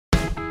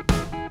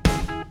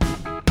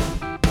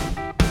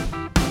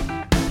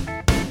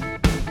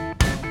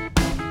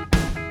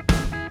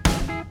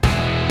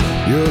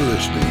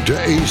listening to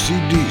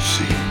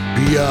AC/DC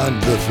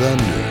Beyond the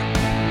Thunder,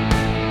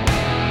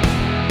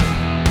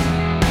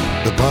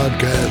 the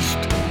podcast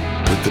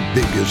with the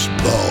biggest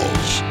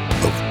balls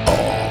of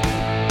all.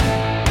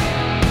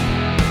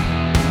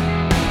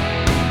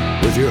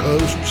 With your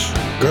hosts,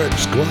 Kurt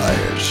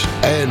Squires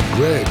and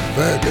Greg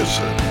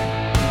Ferguson.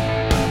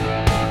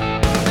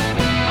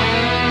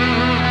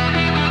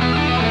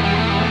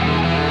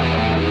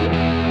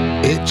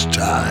 It's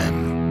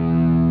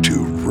time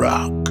to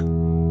rock.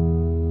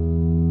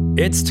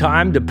 It's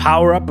time to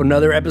power up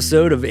another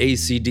episode of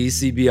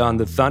AC/DC Beyond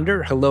the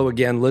Thunder. Hello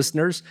again,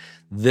 listeners.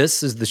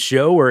 This is the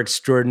show where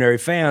extraordinary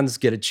fans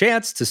get a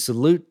chance to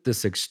salute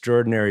this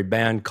extraordinary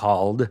band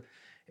called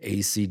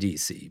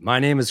AC/DC. My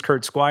name is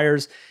Kurt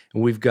Squires,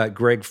 and we've got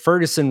Greg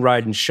Ferguson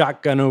riding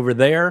shotgun over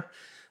there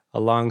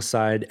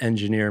alongside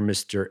engineer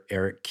Mr.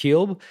 Eric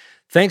Kielb.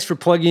 Thanks for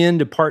plugging in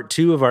to part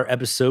 2 of our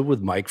episode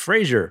with Mike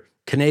Frazier,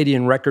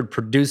 Canadian record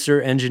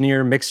producer,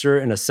 engineer, mixer,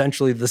 and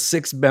essentially the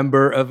 6th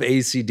member of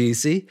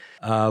AC/DC.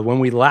 When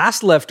we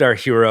last left our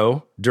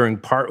hero during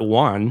part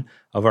 1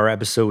 of our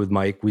episode with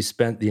Mike, we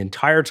spent the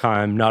entire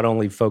time not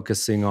only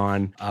focusing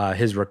on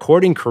his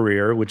recording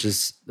career, which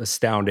is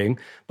astounding,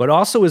 but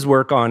also his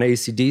work on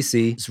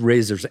AC/DC's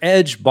Razor's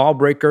Edge,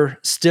 Ballbreaker,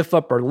 Stiff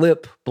Upper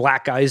Lip,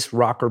 Black Ice,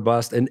 Rock or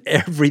Bust, and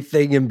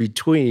everything in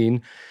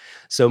between.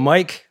 So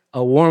Mike,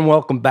 a warm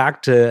welcome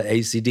back to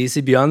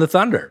AC/DC Beyond the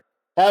Thunder.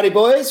 Howdy,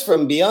 boys,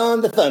 from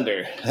Beyond the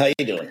Thunder. How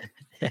you doing?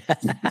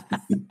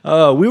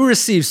 We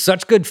received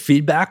such good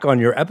feedback on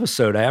your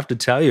episode. I have to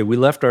tell you, we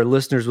left our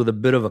listeners with a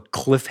bit of a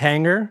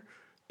cliffhanger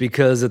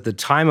because at the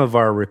time of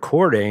our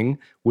recording,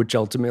 which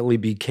ultimately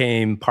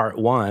became part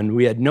 1,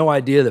 we had no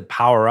idea that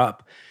Power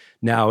Up,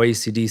 now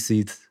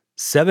AC/DC's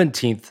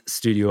 17th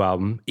studio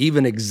album,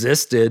 even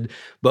existed.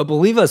 But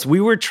believe us, we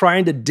were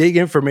trying to dig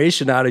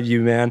information out of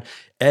you, man.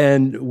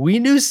 And we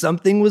knew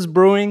something was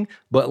brewing,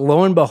 but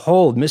lo and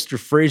behold, Mr.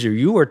 Frazier,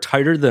 you are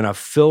tighter than a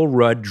Phil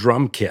Rudd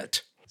drum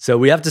kit. So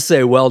we have to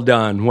say, well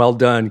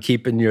done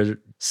keeping your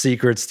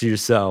secrets to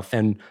yourself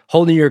and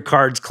holding your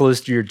cards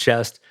close to your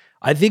chest.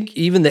 I think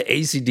even the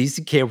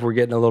AC/DC camp were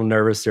getting a little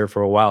nervous there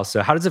for a while.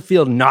 So how does it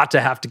feel not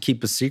to have to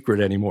keep a secret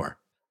anymore?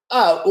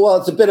 Well,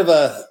 it's a bit of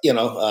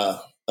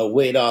a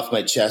weight off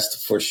my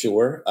chest for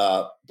sure.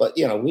 But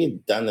we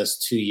had done this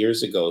 2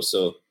 years ago,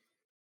 so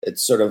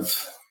it's sort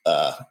of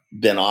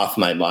been off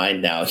my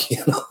mind now.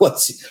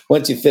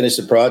 Once you finish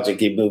the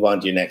project, you move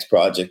on to your next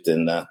project,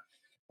 and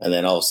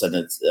then all of a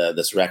sudden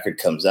this record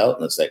comes out,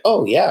 and it's like,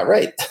 oh yeah,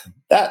 right,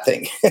 that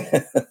thing.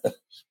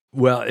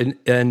 Well,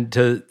 and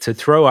to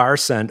throw our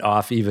scent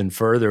off even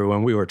further,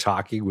 when we were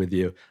talking with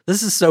you,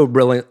 this is so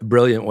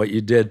brilliant what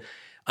you did.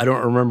 I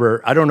don't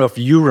know if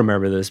you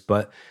remember this,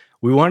 but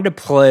we wanted to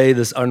play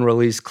this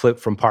unreleased clip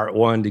from part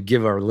 1 to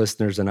give our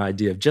listeners an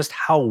idea of just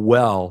how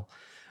well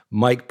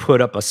Mike put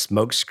up a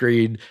smoke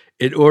screen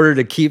in order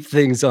to keep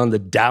things on the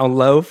down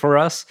low for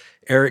us.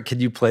 Eric,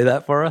 can you play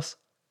that for us?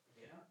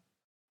 Yeah.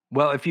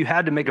 Well, if you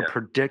had to make a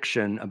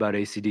prediction about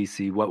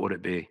AC/DC, what would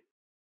it be?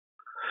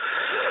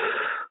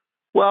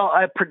 Well,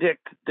 I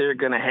predict they're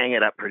going to hang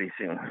it up pretty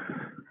soon.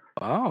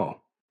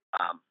 Oh.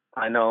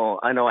 I know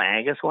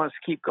Angus wants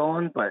to keep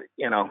going, but,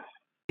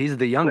 he's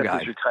the young guy.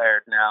 He's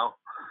retired now.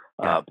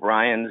 Yeah.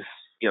 Brian's,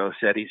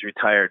 said he's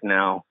retired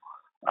now.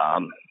 I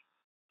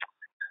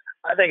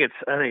think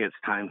it's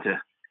time to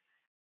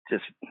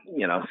just,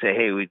 say,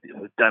 hey, we've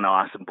done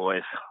awesome,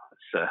 boys.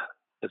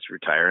 Let's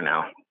retire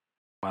now.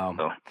 Wow.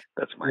 So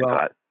that's my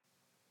thought.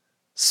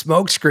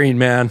 Smokescreen,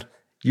 man.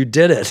 You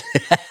did it.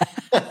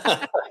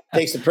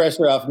 Takes the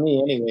pressure off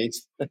me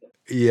anyways.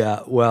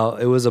 Yeah. Well,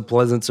 it was a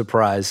pleasant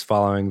surprise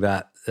following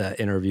that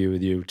interview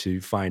with you to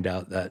find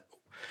out that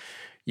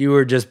you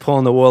were just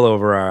pulling the wool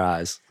over our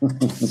eyes.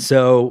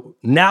 So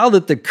now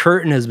that the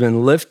curtain has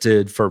been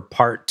lifted for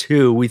part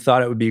 2, we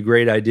thought it would be a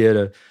great idea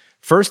to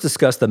first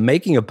discuss the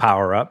making of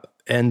Power Up.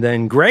 And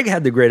then Greg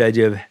had the great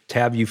idea to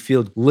have you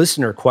field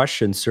listener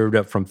questions served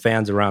up from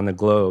fans around the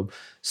globe.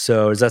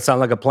 So does that sound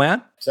like a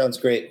plan? Sounds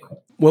great.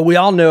 Well, we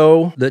all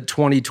know that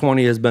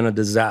 2020 has been a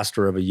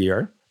disaster of a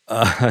year.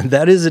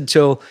 That is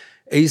until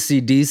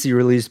AC/DC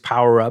released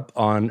Power Up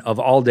on, of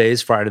all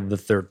days, Friday the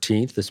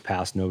 13th, this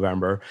past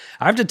November.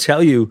 I have to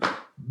tell you,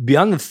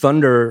 Beyond the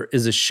Thunder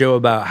is a show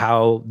about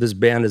how this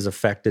band has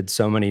affected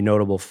so many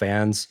notable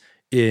fans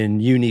in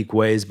unique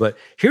ways. But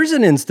here's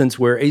an instance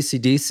where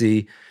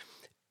AC/DC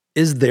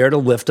is there to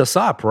lift us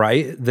up,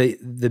 right?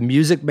 The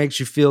music makes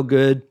you feel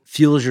good,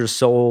 fuels your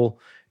soul.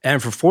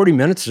 And for 40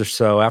 minutes or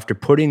so, after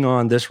putting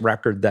on this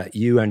record that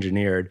you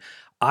engineered,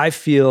 I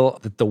feel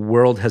that the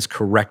world has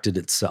corrected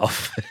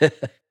itself.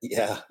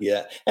 Yeah.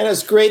 And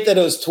it's great that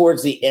it was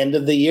towards the end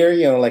of the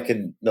year, like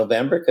in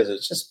November, because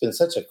it's just been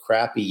such a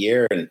crappy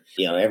year. And,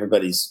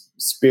 everybody's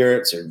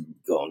spirits are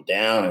going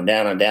down and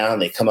down and down.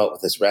 They come out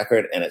with this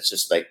record and it's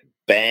just like,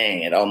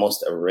 bang, it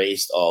almost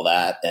erased all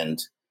that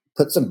and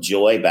put some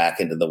joy back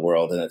into the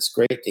world. And it's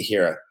great to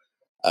hear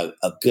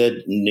a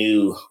good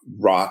new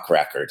rock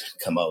record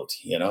come out.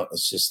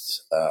 It's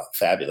just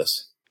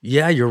fabulous.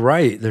 Yeah, you're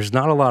right. There's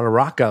not a lot of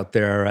rock out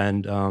there,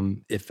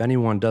 and if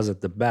anyone does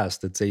it the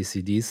best, it's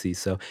AC/DC.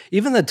 So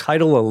even the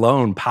title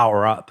alone,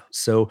 Power Up.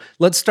 So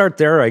let's start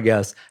there, I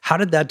guess. How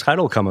did that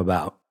title come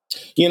about?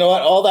 You know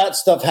what? All that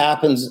stuff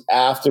happens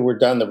after we're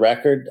done the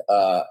record.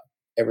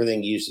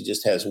 Everything usually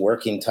just has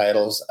working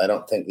titles. I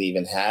don't think we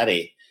even had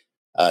a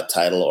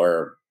title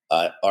or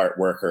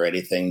artwork or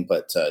anything.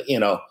 But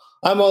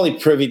I'm only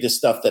privy to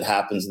stuff that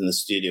happens in the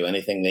studio.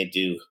 Anything they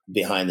do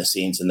behind the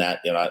scenes, and that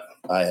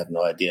I have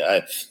no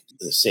idea.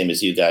 The same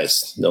as you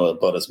guys know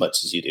about as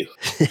much as you do.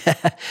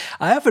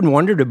 I often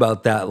wondered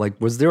about that. Like,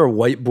 was there a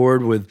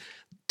whiteboard with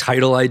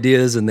title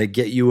ideas and they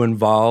get you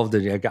involved?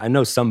 And like, I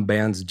know some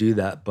bands do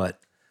that, but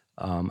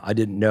I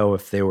didn't know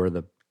if they were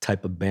the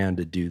type of band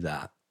to do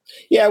that.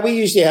 Yeah, we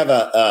usually have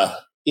a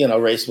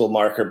erasable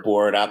marker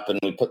board up, and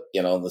we put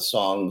the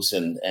songs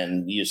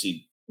and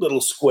usually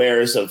little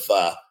squares of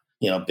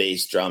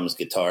bass, drums,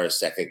 guitars,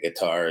 second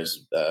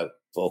guitars,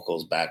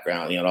 vocals,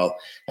 background,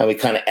 and we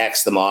kind of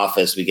X them off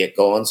as we get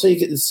going. So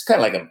it's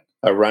kind of like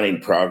a running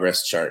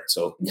progress chart.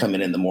 So come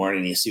in the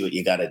morning, you see what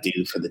you got to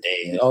do for the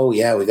day. And, oh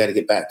yeah, we got to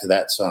get back to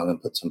that song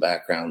and put some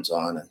backgrounds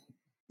on, and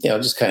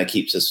just kind of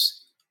keeps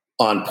us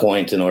on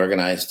point and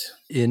organized.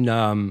 In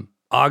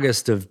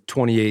August of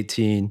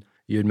 2018,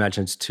 you had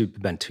mentioned it's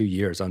been 2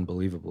 years,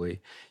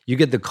 unbelievably. You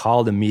get the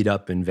call to meet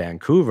up in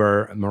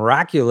Vancouver.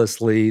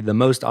 Miraculously, the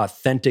most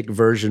authentic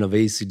version of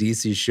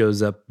AC/DC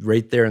shows up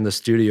right there in the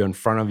studio in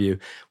front of you.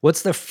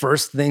 What's the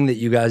first thing that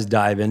you guys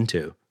dive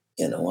into?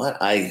 You know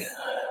what? I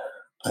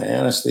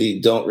honestly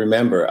don't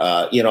remember.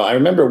 I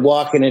remember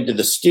walking into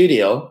the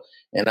studio,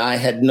 and I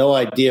had no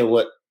idea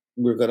what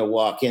we were going to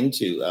walk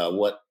into,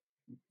 what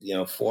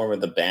form of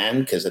the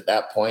band, because at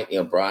that point,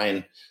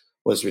 Brian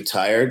was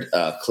retired,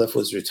 Cliff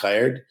was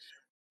retired,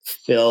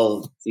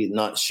 Phil,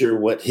 not sure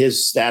what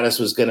his status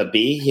was going to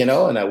be, and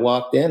I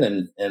walked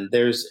in and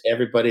there's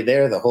everybody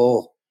there, the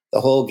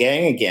whole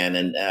gang again.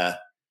 And,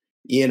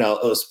 it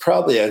was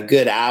probably a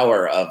good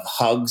hour of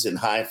hugs and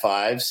high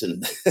fives.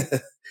 And,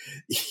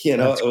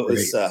 it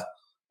was,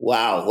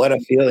 wow, what a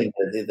feeling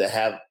to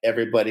have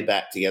everybody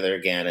back together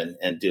again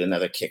and do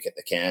another kick at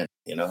the can.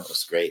 It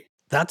was great.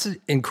 That's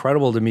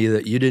incredible to me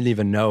that you didn't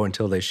even know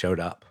until they showed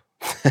up.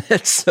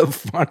 It's so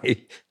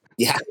funny.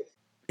 Yeah.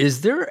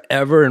 Is there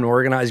ever an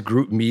organized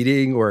group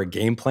meeting or a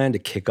game plan to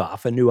kick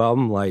off a new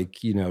album? Like,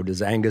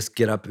 does Angus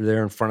get up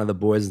there in front of the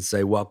boys and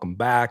say, welcome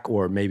back?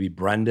 Or maybe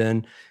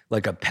Brendan,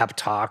 like a pep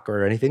talk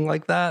or anything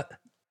like that?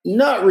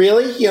 Not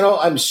really.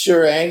 I'm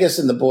sure Angus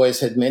and the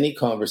boys had many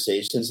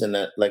conversations, and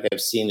like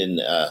I've seen in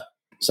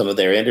some of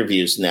their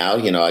interviews now,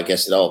 I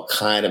guess it all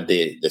kind of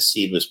the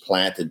seed was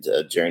planted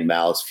during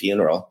Mal's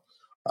funeral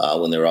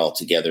when they were all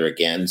together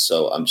again.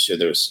 So I'm sure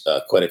there's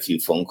quite a few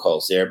phone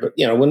calls there. But,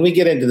 when we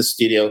get into the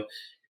studio,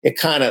 it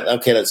kind of,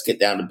 okay, let's get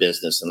down to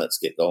business and let's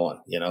get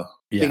going,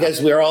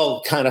 because we're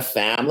all kind of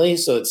family.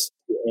 So it's,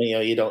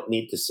 you don't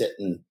need to sit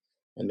and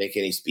make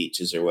any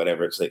speeches or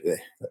whatever. It's like,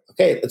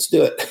 okay, let's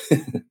do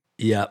it.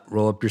 Yeah.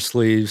 Roll up your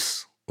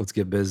sleeves. Let's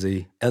get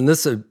busy. And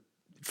this,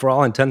 for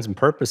all intents and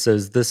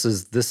purposes, this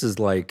is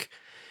like,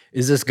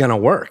 is this going to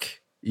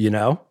work?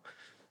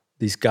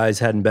 These guys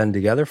hadn't been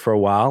together for a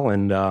while,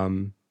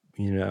 and,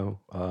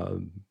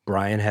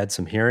 Brian had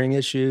some hearing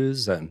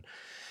issues, and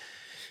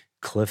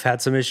Cliff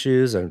had some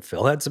issues, and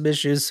Phil had some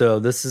issues. So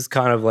this is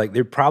kind of like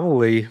they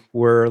probably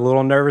were a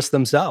little nervous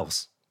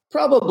themselves.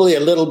 Probably a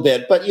little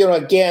bit, but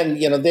again,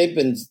 they've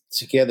been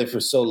together for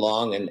so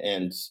long,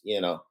 and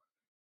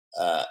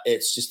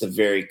it's just a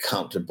very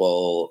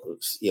comfortable,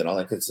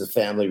 like it's a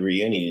family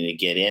reunion to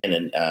get in,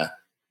 and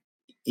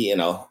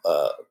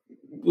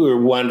we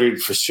were wondering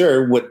for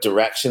sure what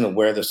direction and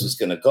where this was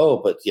going to go,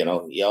 but you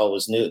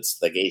always knew it's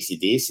like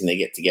AC/DC, and they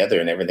get together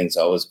and everything's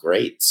always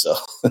great. So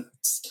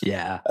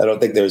yeah, I don't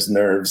think there's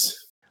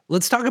nerves.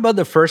 Let's talk about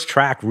the first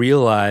track,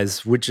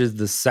 Realize, which is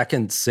the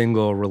second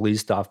single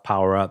released off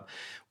Power Up.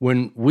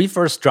 When we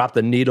first dropped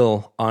the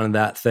needle on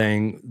that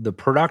thing, the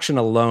production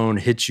alone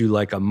hits you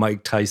like a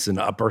Mike Tyson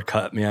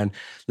uppercut, man.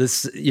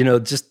 This,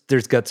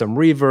 there's got some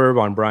reverb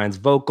on Brian's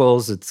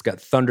vocals. It's got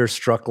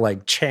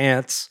thunderstruck-like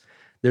chants.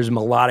 There's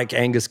melodic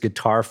Angus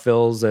guitar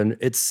fills, and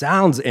it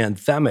sounds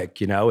anthemic,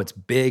 It's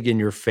big in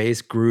your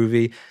face,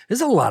 groovy.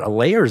 There's a lot of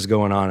layers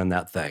going on in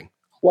that thing.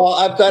 Well,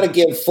 I've got to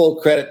give full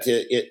credit to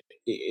it,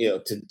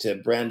 to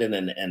Brendan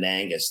and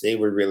Angus. They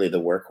were really the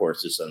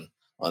workhorses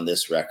on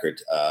this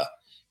record. I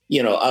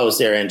was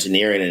there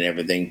engineering and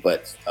everything,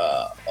 but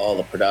all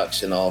the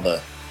production, all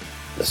the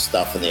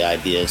stuff and the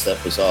ideas,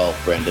 that was all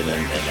Brendan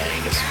and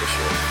Angus for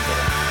sure.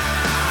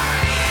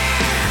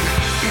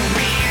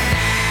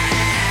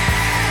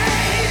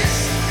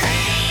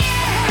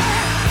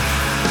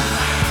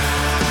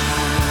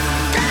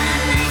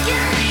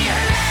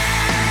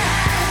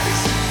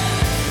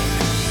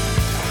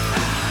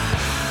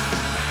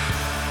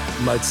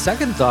 My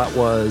second thought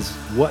was,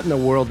 what in the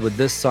world would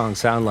this song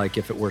sound like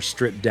if it were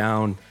stripped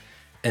down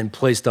and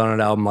placed on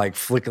an album like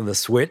Flick of the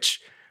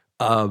Switch?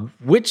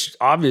 Which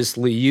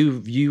obviously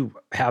you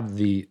have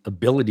the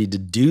ability to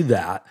do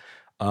that.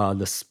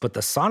 But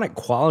the sonic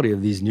quality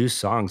of these new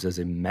songs is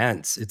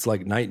immense. It's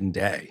like night and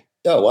day.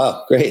 Oh,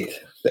 wow. Great.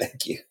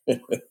 Thank you.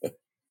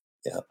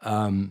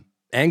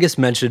 Angus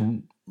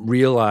mentioned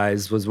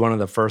Realize was one of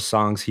the first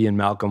songs he and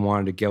Malcolm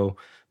wanted to go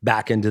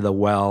back into the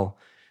well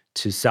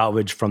to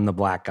salvage from the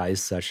Black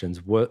Ice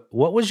sessions. What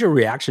was your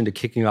reaction to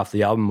kicking off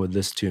the album with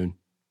this tune?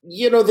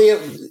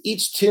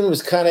 Each tune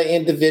was kind of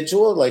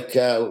individual. Like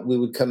we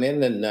would come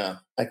in and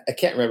I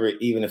can't remember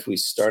even if we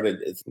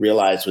started,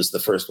 Realize was the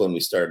first one we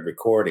started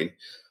recording,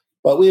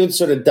 but we would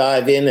sort of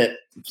dive in at,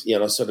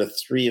 sort of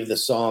 3 of the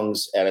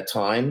songs at a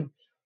time,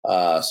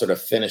 sort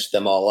of finish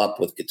them all up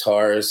with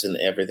guitars and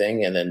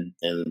everything. And then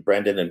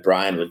Brendan and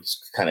Brian would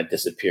kind of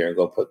disappear and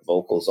go put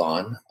vocals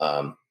on.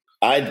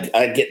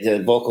 I'd get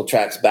the vocal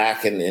tracks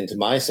back into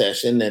my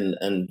session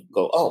and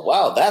go, oh,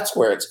 wow, that's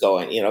where it's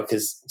going,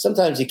 because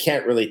sometimes you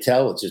can't really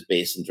tell with just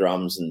bass and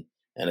drums and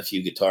a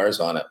few guitars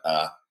on it,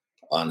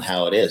 on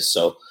how it is.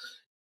 So,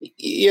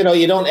 you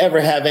don't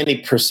ever have any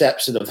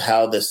perception of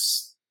how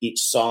each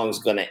song's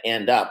going to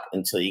end up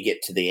until you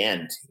get to the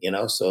end,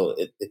 so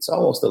it's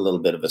almost a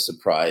little bit of a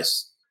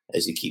surprise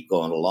as you keep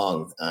going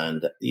along.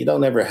 And you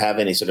don't ever have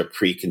any sort of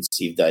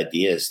preconceived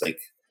ideas. Like,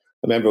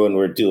 I remember when we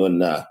were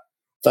doing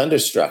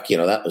Thunderstruck,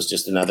 that was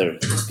just another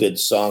good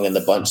song in the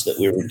bunch that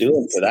we were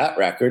doing for that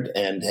record,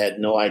 and had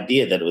no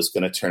idea that it was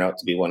going to turn out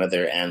to be one of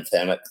their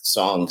anthemic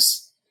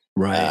songs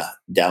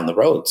down the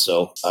road.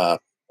 So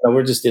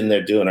we're just in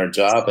there doing our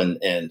job,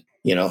 and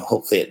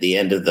hopefully at the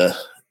end of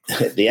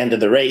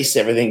the race,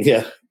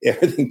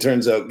 everything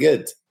turns out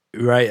good.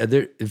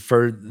 Right.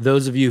 For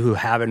those of you who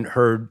haven't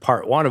heard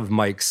part 1 of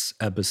Mike's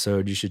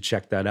episode, you should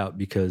check that out,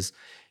 because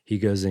he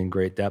goes in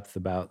great depth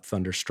about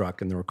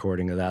Thunderstruck and the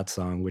recording of that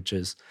song,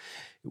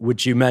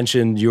 which you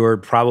mentioned your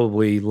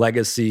probably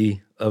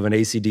legacy of an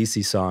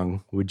AC/DC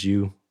song. Would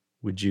you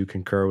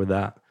concur with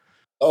that?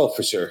 Oh,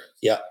 for sure.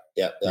 Yeah.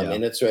 I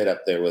mean, it's right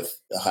up there with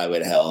The Highway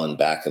to Hell and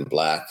Back in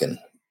Black and,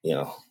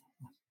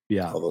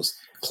 all those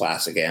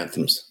classic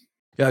anthems.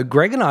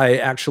 Greg and I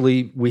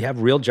actually, we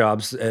have real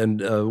jobs,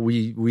 and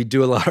we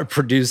do a lot of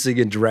producing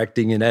and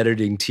directing and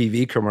editing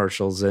TV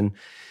commercials. And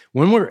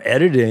when we're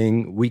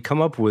editing, we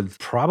come up with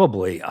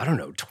probably,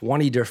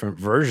 20 different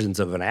versions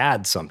of an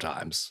ad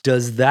sometimes.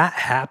 Does that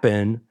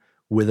happen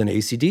with an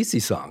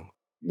AC/DC song?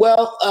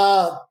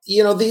 Well,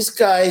 these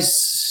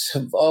guys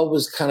have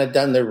always kind of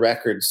done their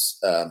records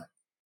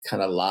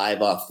kind of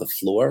live off the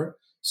floor.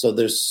 So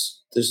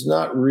there's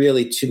not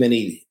really too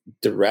many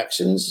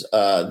directions.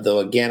 Though,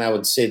 again, I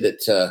would say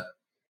that,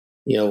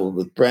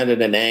 with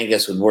Brendan and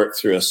Angus would work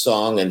through a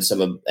song and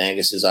some of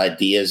Angus's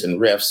ideas and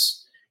riffs,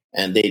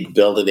 and they'd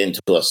build it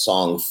into a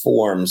song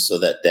form, so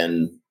that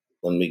then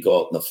when we go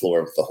out on the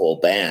floor with the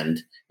whole band,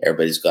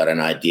 everybody's got an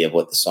idea of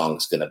what the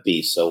song's going to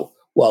be. So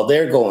while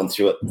they're going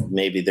through it,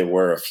 maybe there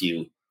were a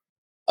few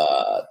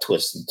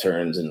twists and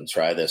turns and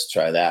try this,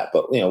 try that.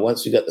 But,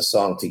 once we got the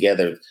song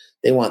together,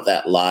 they want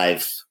that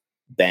live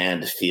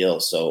band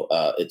feel. So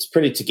it's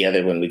pretty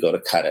together when we go to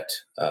cut it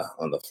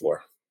on the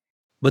floor.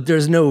 But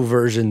there's no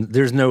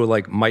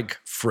like Mike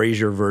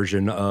Frazier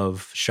version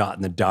of Shot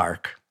in the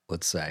Dark,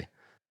 let's say.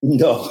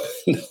 No,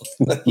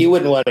 you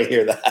wouldn't want to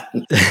hear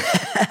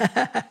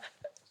that.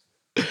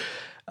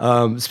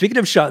 Speaking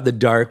of Shot in the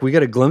Dark, we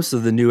got a glimpse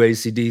of the new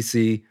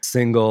AC/DC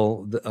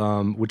single,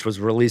 which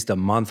was released a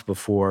month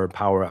before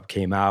Power Up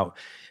came out.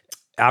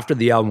 After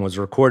the album was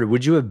recorded,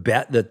 would you have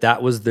bet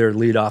that was their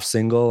lead-off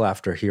single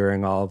after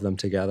hearing all of them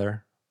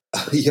together?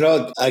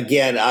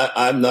 Again,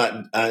 I'm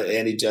not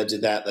any judge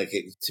of that. Like,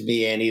 to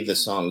me, any of the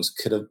songs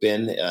could have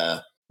been.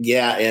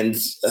 And,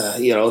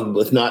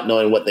 with not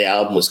knowing what the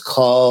album was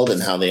called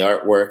and how the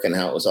artwork and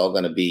how it was all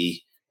going to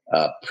be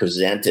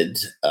presented,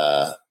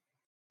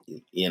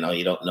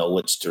 you don't know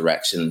which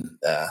direction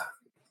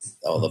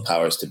all the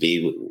powers to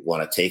be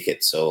want to take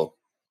it. So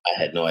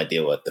I had no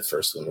idea what the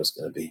first one was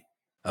going to be.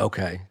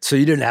 Okay. So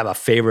you didn't have a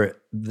favorite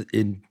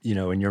in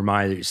your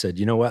mind that you said,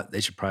 you know what,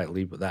 they should probably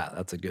lead with that.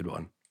 That's a good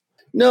one.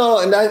 No,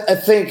 and I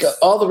think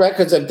all the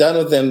records I've done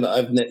with them,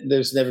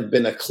 there's never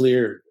been a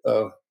clear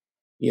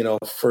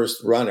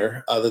first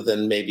runner, other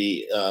than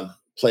maybe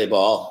Play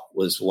Ball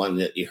was one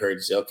that you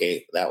heard, say,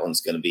 okay, that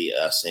one's going to be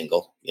a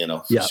single,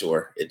 for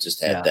sure. It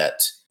just had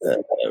that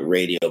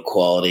radio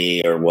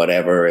quality or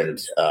whatever. And,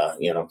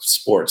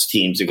 sports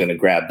teams are going to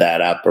grab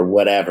that up or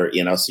whatever,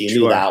 so you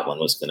knew that one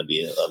was going to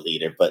be a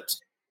leader. But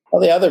all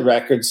the other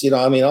records,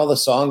 all the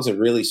songs are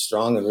really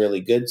strong and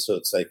really good. So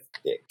it's like,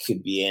 it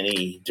could be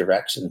any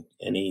direction.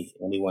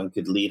 Anyone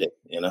could lead it,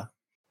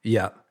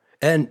 Yeah.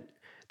 And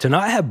to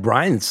not have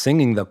Brian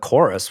singing the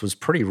chorus was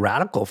pretty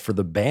radical for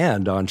the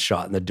band on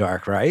Shot in the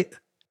Dark, right?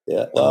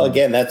 Yeah. Well,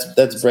 again,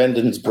 that's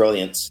Brendan's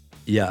brilliance.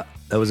 Yeah.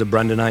 That was a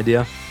Brendan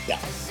idea? Yeah.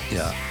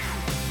 Yeah.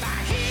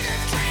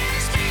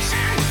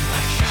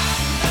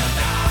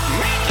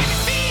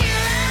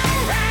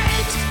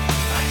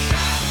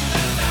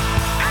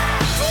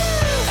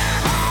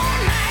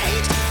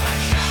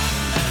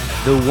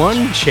 The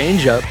one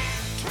change up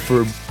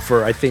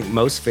for I think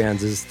most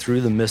fans is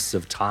Through the Mists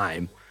of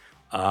Time.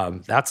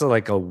 That's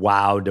like a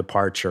wow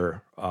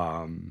departure.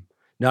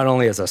 not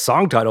only as a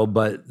song title,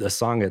 but the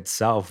song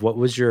itself. What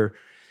was your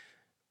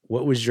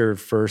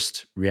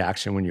first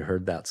reaction when you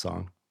heard that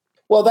song?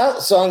 Well,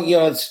 that song,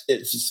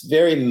 it's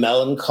very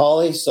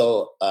melancholy.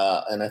 So,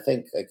 and I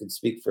think I can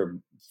speak for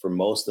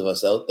most of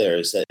us out there,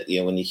 is that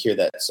when you hear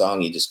that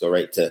song, you just go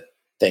right to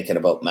thinking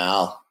about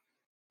Mal,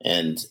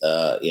 and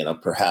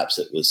perhaps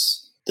it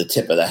was the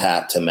tip of the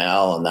hat to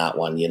Mal on that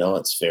one.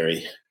 It's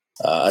very.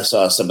 I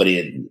saw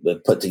somebody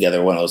had put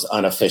together one of those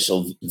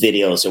unofficial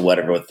videos or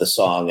whatever with the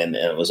song, and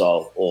it was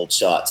all old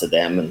shots of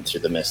them and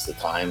through the mist of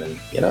time, and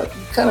it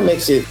kind of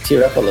makes you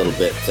tear up a little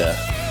bit.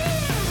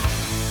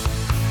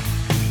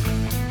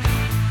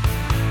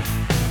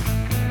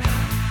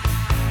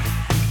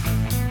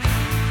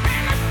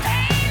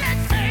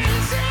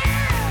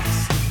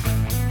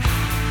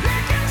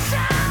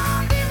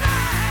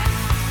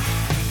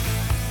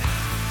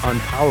 On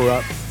Power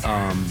Up,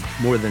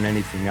 more than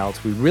anything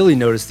else, we really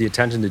noticed the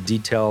attention to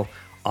detail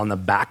on the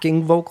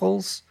backing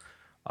vocals.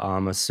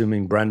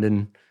 Assuming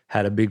Brendan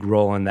had a big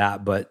role in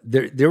that, but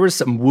there were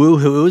some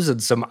woohoos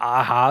and some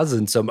ahas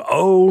and some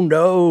oh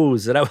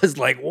no's, and I was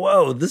like,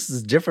 whoa, this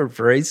is different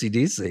for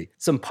AC/DC.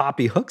 Some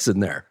poppy hooks in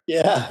there.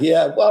 Yeah.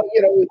 Well,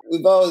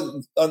 we've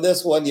always, on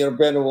this one,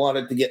 Brendan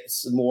wanted to get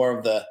some more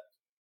of the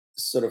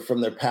sort of from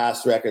their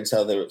past records,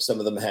 how some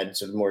of them had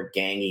sort of more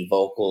gangy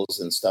vocals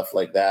and stuff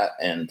like that.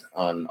 And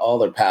on all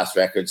their past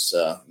records,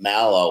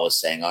 Mal always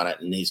sang on it,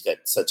 and he's got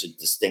such a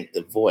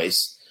distinctive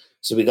voice.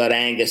 So we got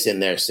Angus in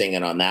there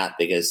singing on that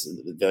because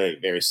very,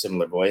 very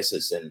similar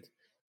voices. And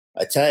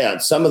I tell you, on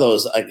some of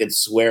those, I could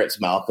swear it's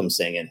Malcolm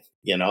singing.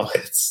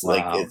 It's wow.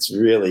 Like, it's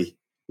really,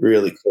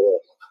 really cool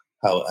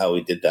how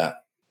we did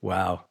that.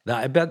 Wow.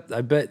 I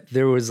bet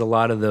there was a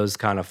lot of those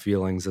kind of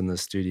feelings in the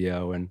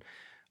studio, and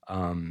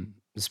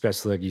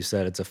especially like you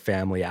said, it's a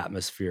family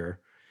atmosphere.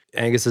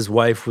 Angus's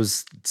wife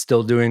was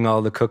still doing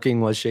all the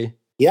cooking, was she?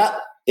 Yeah.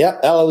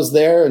 Ella was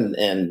there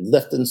and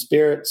lifting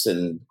spirits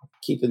and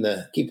keeping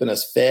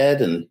us fed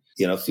and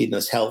feeding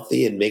us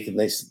healthy and making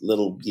nice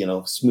little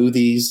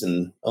smoothies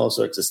and all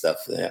sorts of stuff.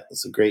 Yeah,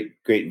 it's a great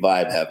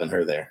vibe having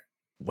her there.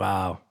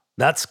 Wow,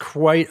 that's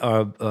quite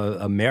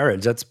a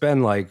marriage. That's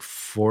been like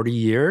 40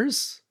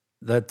 years.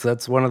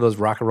 That's one of those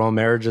rock and roll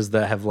marriages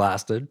that have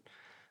lasted.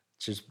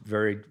 It's just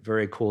very,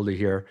 very cool to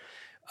hear.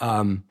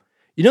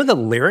 The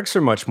lyrics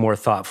are much more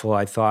thoughtful,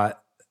 I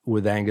thought,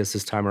 with Angus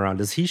this time around.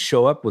 Does he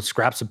show up with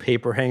scraps of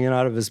paper hanging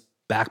out of his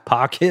back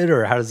pocket,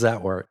 or how does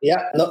that work?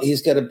 Yeah, no,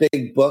 he's got a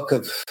big book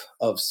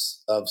of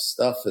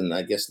stuff, and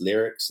I guess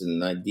lyrics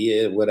and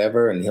idea,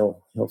 whatever, and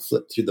he'll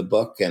flip through the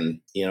book,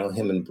 and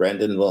him and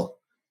Brendan will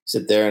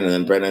sit there, and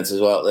then Brendan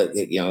says, well,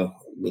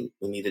 we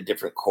need a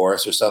different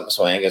chorus or something,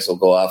 so Angus will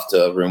go off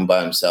to a room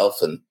by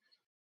himself and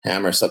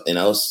hammer something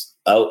else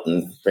out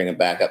and bring it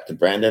back up to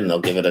Brendan.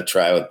 They'll give it a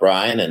try with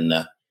Brian, and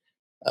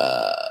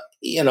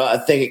I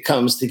think it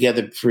comes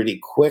together pretty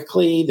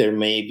quickly. There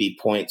may be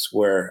points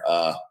where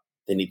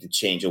they need to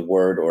change a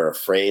word or a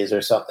phrase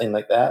or something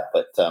like that,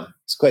 but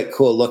it's quite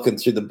cool looking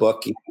through the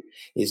book.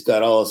 He's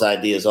got all his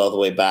ideas all the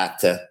way back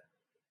to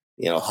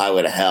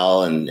Highway to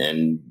Hell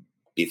and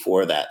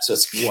before that. So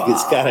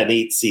it's kind of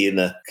neat seeing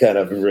the kind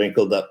of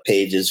wrinkled up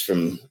pages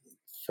from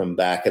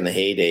back in the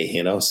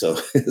heyday. So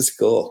it's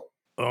cool.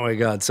 Oh my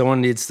God,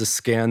 someone needs to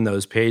scan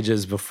those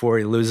pages before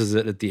he loses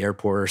it at the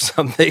airport or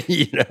something,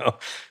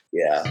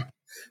 Yeah.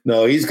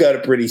 No, he's got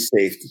it pretty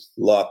safe,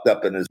 locked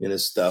up in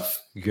his stuff.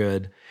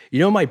 Good.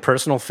 My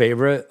personal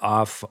favorite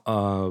off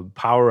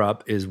Power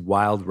Up is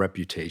Wild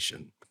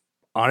Reputation.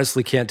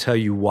 Honestly, can't tell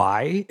you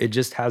why. It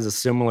just has a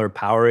similar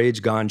Power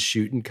Age Gone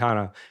Shooting kind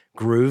of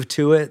groove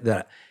to it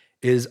that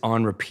is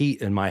on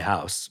repeat in my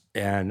house.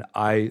 And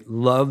I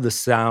love the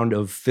sound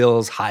of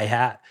Phil's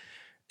hi-hat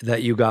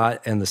that you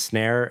got and the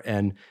snare.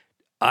 And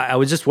I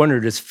was just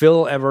wondering, does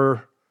Phil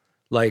ever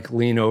like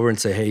lean over and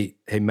say,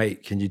 hey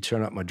mate, can you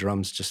turn up my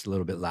drums just a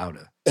little bit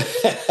louder?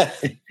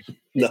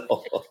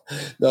 No,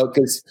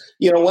 because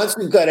once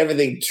we've got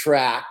everything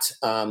tracked,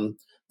 though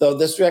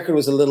this record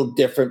was a little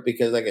different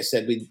because, like I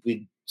said,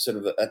 we sort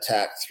of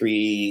attacked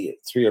three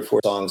or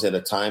four songs at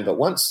a time. But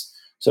once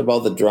sort of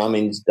all the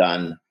drumming's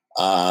done,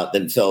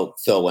 then Phil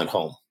went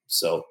home.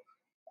 So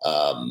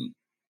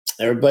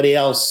everybody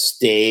else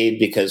stayed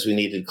because we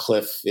needed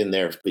Cliff in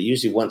there. But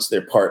usually, once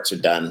their parts are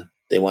done,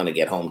 they want to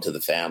get home to the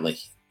family.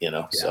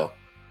 Yeah,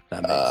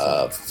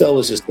 Phil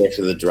was just there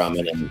for the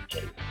drumming and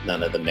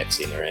none of the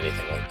mixing or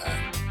anything like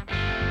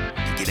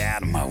that. Get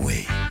out of my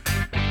way.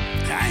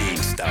 I ain't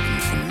stopping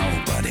for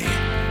nobody.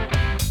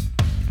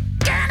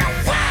 Got a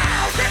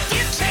wild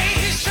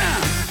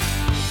reputation.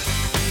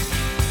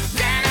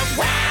 Got a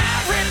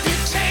wild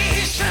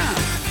reputation.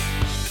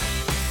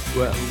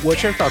 Well,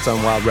 what's your thoughts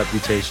on Wild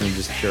Reputation? I'm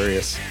just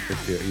curious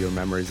if your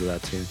memories of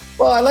that tune.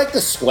 Well, I like the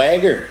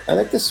swagger. I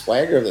like the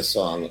swagger of the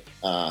song.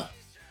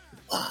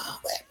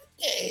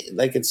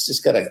 Like it's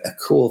just got a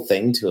cool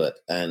thing to it.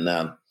 And,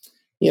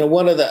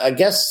 one of the, I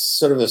guess,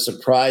 sort of a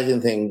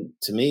surprising thing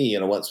to me,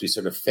 once we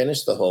sort of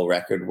finished the whole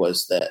record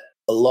was that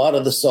a lot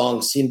of the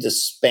songs seem to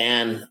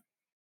span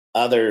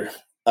other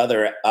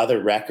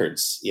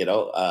records,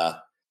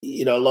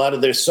 a lot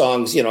of their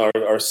songs,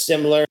 are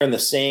similar and the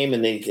same,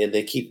 and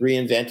they keep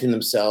reinventing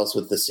themselves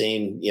with the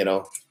same,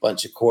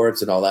 bunch of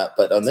chords and all that.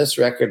 But on this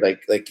record,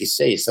 like you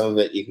say, some of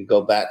it you can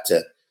go back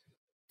to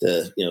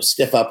the,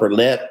 Stiff Upper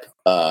Lip,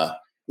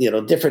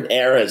 different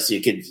eras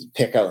you could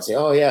pick out and say,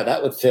 oh yeah,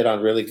 that would fit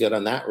on really good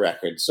on that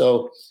record.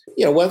 So,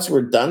 once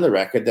we're done the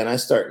record, then I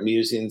start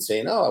musing,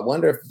 saying, oh, I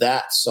wonder if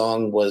that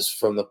song was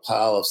from the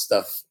pile of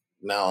stuff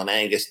Mal and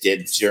Angus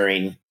did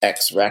during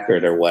X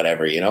record or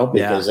whatever,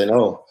 because I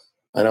know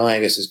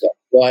Angus has got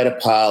quite a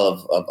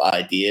pile of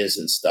ideas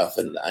and stuff.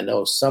 And I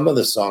know some of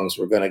the songs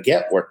were going to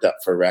get worked up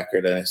for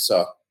record. And I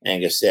saw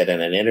Angus said in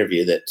an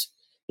interview that,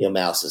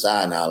 Mal says,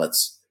 now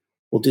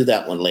we'll do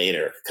that one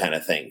later kind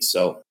of thing.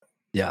 So,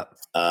 yeah,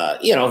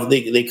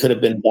 they could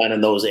have been done in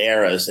those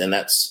eras, and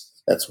that's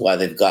why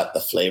they've got the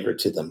flavor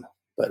to them.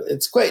 But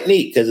it's quite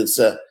neat because it's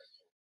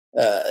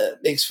it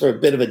makes for a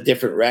bit of a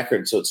different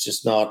record. So it's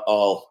just not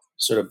all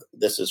sort of,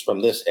 this is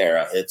from this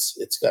era.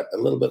 It's got a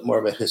little bit more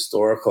of a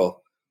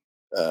historical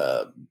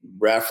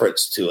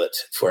reference to it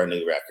for a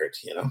new record,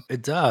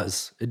 It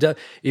does.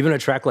 Even a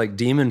track like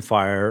Demon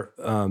Fire,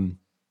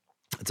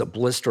 it's a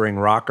blistering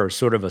rocker,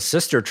 sort of a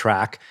sister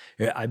track.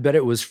 I bet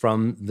it was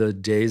from the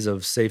days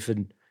of Safe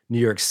in New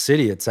York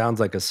City. It sounds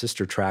like a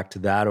sister track to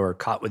that, or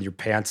Caught with Your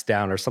Pants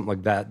Down or something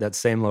like that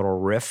same little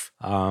riff.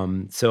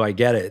 So I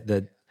get it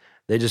that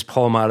they just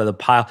pull them out of the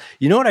pile.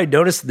 You know what I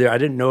noticed there? I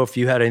didn't know if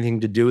you had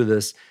anything to do with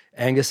this.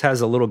 Angus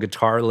has a little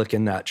guitar lick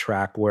in that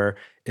track where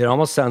it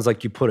almost sounds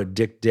like you put a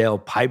Dick Dale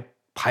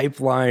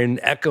pipeline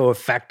echo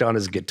effect on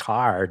his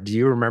guitar. Do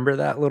you remember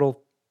that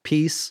little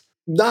piece?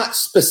 Not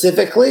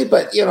specifically,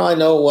 but I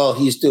know while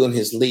he's doing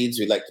his leads,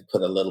 we like to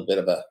put a little bit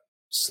of a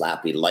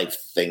slappy life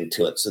thing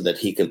to it so that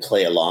he can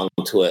play along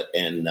to it.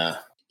 And,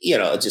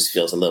 it just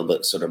feels a little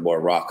bit sort of more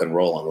rock and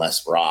roll and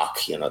less rock.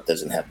 It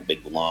doesn't have the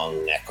big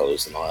long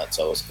echoes and all that. It's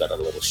always got a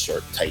little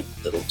short, tight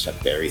little Chuck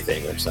Berry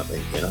thing or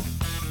something,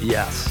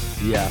 Yes.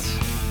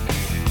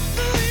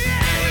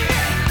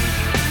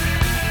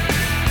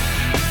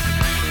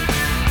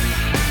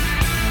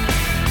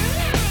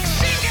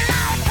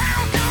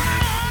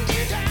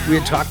 We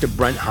had talked to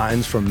Brent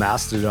Hinds from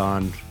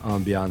Mastodon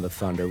on Beyond the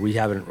Thunder. We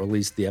haven't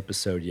released the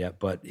episode yet,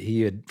 but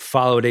he had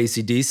followed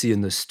AC/DC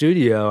in the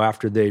studio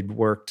after they'd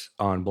worked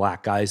on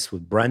Black Ice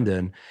with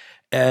Brendan.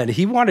 And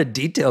he wanted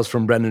details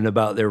from Brendan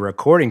about their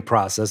recording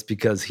process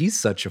because he's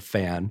such a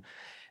fan.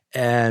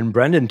 And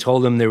Brendan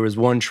told him there was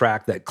one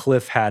track that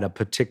Cliff had a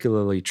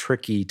particularly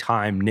tricky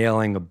time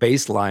nailing a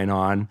bass line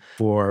on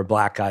for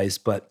Black Ice,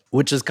 but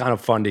which is kind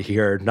of fun to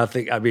hear.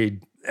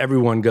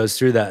 Everyone goes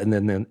through that and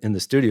then in the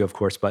studio, of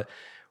course, but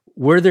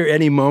were there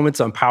any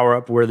moments on Power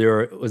Up where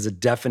there was a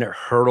definite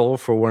hurdle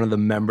for one of the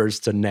members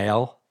to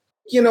nail?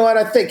 You know what?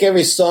 I think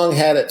every song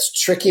had its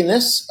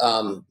trickiness.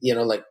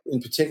 Like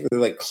in particular,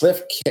 like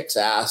Cliff kicks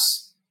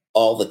ass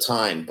all the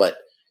time. But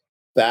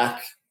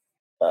back,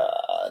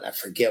 and I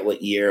forget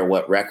what year or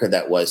what record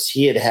that was,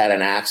 he had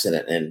an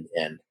accident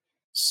and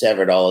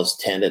severed all his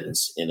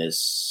tendons in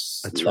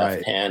his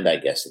left hand, I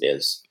guess it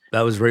is.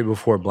 That was right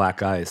before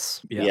Black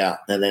Ice. Yeah.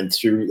 And then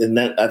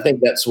I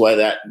think that's why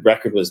that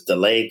record was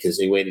delayed, because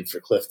they waited for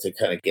Cliff to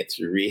kind of get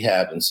through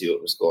rehab and see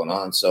what was going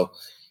on. So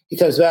he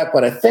comes back,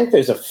 but I think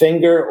there's a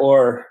finger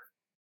or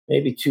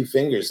maybe two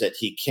fingers that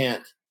he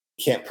can't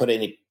put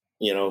any,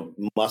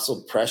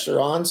 muscle pressure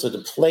on. So to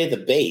play the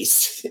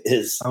bass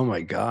is, oh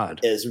my God,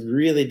 is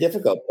really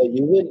difficult. But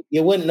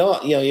you wouldn't know,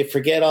 you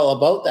forget all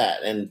about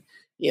that. And,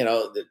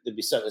 there'd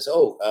be something,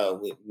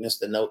 we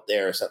missed a note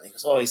there or something.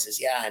 He says,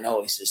 yeah, I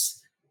know. He says,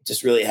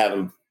 just really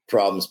having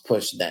problems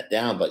pushing that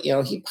down. But,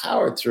 he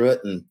powered through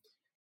it. And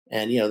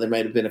there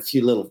might have been a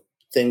few little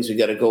things we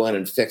got to go in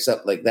and fix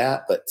up like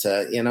that. But,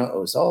 it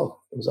was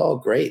all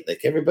great.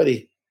 Like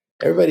everybody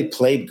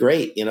played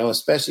great,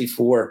 especially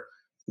for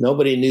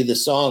nobody knew the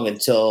song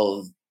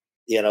until,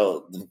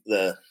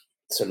 the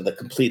sort of the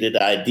completed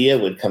idea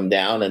would come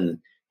down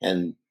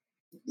and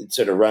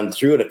sort of run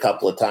through it a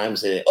couple of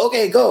times and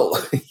okay, go,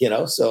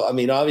 So,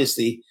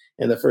 obviously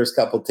in the first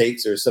couple of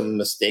takes there's some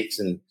mistakes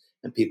and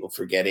people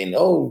forgetting,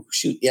 oh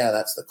shoot, yeah,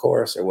 that's the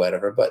chorus or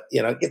whatever. But,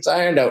 it gets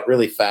ironed out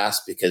really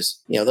fast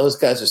because, those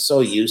guys are so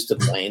used to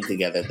playing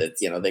together that,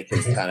 they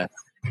can kind of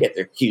get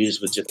their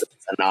cues with just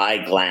an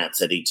eye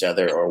glance at each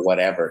other or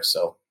whatever.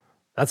 So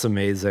that's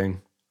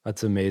amazing.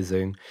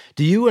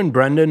 Do you and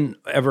Brendan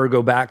ever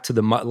go back to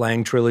the Mutt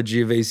Lange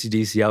trilogy of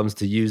AC/DC albums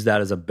to use that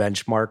as a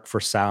benchmark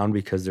for sound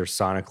because they're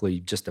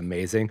sonically just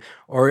amazing?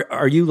 Or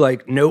are you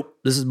like, nope,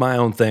 this is my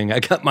own thing. I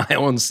got my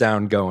own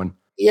sound going?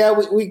 Yeah,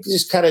 we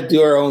just kind of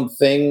do our own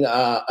thing.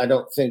 I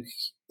don't think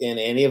in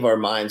any of our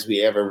minds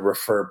we ever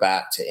refer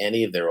back to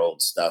any of their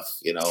old stuff,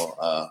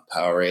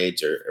 Power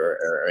Age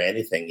or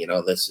anything.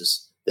 This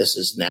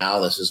is now,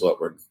 this is what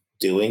we're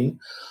doing.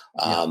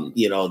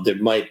 There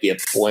might be a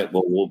point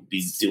where we'll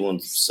be doing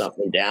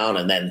something down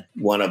and then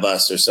one of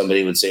us or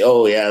somebody would say,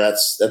 oh yeah,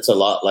 that's a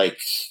lot like,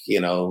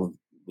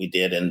 we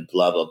did in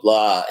blah, blah,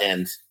 blah.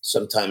 And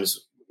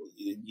sometimes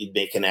you'd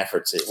make an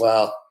effort to say,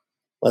 well,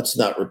 let's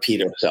not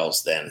repeat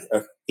ourselves then.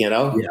 you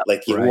know, Yeah,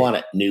 like you right. want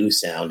it new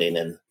sounding,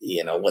 and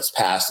you know, what's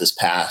past is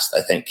past.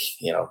 I think,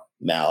 you know,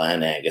 Mal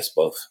and Angus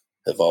both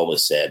have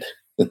always said.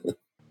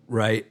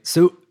 Right.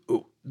 So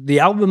the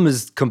album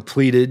is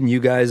completed and you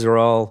guys are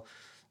all,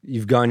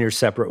 you've gone your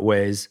separate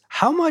ways.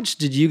 How much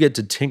did you get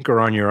to tinker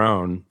on your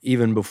own,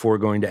 even before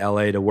going to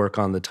LA to work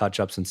on the touch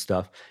ups and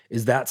stuff?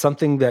 Is that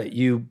something that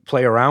you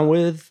play around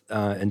with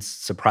and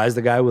surprise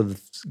the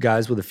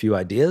guys with a few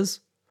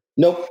ideas?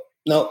 Nope.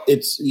 No,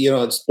 it's, you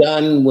know, it's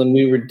done. When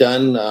we were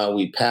done,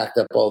 we packed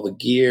up all the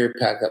gear,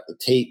 packed up the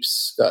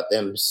tapes, got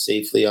them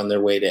safely on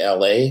their way to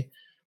LA.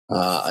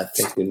 I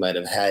think we might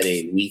have had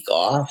a week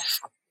off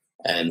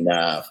and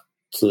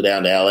flew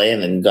down to LA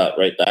and then got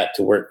right back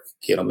to work,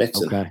 you know,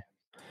 mixing. Okay.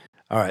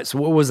 All right. So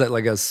what was that,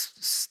 like a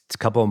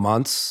couple of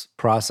months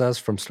process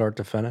from start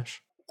to finish?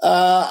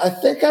 I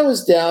think I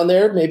was down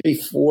there maybe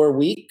 4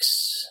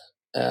 weeks.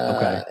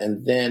 Okay.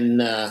 And then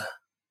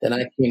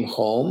I came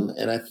home,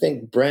 and I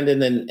think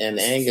Brendan and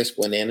Angus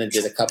went in and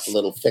did a couple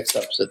little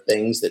fix-ups of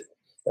things that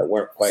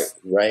weren't quite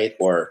right,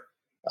 or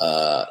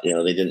you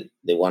know,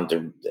 they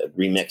wanted to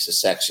remix a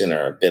section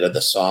or a bit of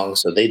the song,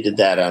 so they did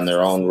that on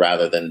their own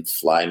rather than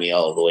fly me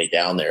all the way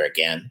down there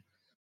again.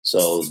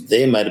 So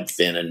they might have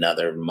been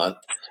another month,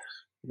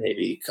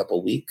 maybe a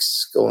couple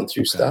weeks going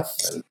through stuff.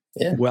 And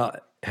yeah. Well,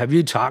 have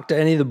you talked to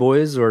any of the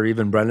boys or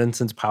even Brendan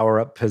since Power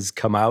Up has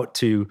come out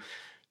to,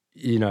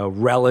 you know,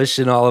 relish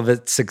in all of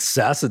its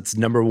success? It's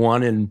number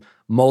one in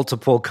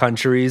multiple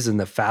countries and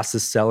the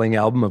fastest selling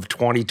album of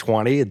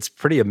 2020. It's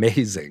pretty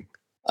amazing.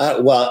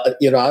 Well,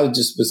 you know, I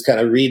was kind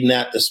of reading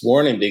that this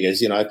morning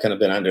because, you know, I've kind of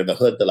been under the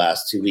hood the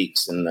last 2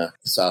 weeks, and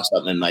saw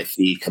something in my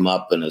feed come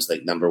up and it was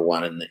like number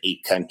one in the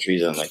 8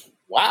 countries. I'm like,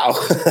 wow,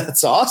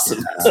 that's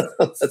awesome.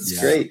 That's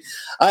great.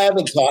 I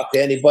haven't talked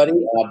to anybody.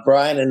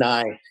 Brian and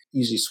I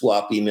usually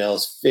swap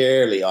emails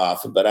fairly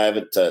often, but I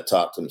haven't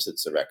talked to them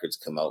since the records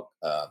come out.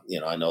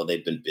 You know, I know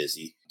they've been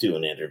busy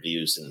doing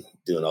interviews and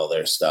doing all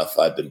their stuff.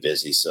 I've been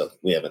busy, so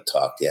we haven't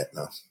talked yet.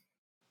 No.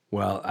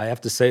 Well, I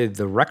have to say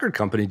the record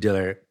company did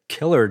a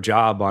killer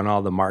job on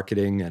all the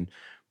marketing and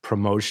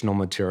promotional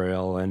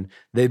material, and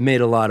they've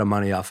made a lot of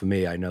money off of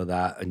me. I know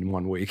that in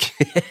 1 week.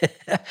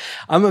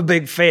 I'm a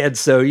big fan.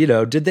 So, you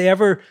know, did they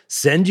ever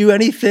send you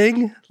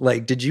anything?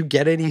 Like, did you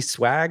get any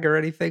swag or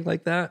anything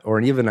like that? Or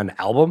even an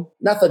album?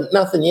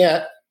 Nothing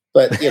yet,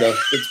 but you know,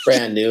 it's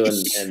brand new,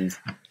 and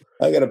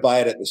I got to buy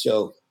it at the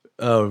show.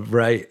 Oh,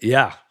 right.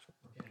 Yeah.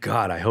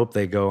 God, I hope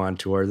they go on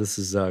tour. This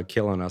is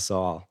killing us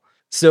all.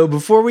 So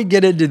before we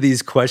get into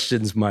these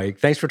questions, Mike,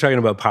 thanks for talking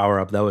about Power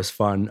Up. That was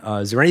fun.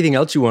 Is there anything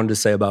else you wanted to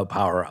say about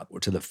Power Up, or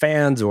to the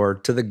fans or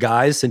to the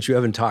guys, since you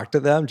haven't talked to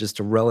them, just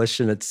to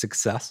relish in its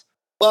success?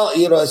 Well,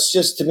 you know, it's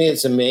just, to me,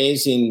 it's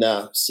amazing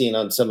seeing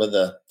on some of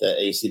the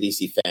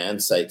AC/DC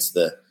fan sites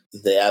the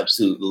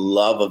absolute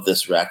love of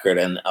this record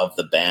and of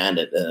the band.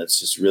 And it's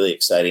just really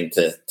exciting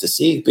to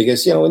see,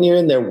 because, you know, when you're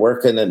in there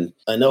working, and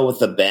I know with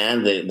the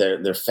band,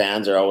 their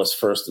fans are always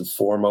first and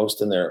foremost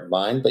in their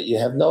mind, but you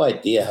have no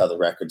idea how the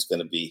record's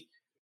going to be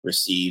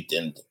received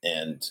and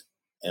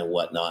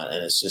whatnot.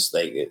 And it's just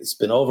like, it's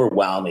been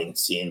overwhelming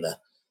seeing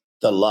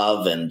the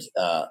love and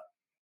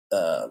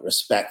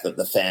respect that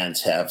the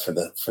fans have for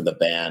the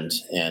band.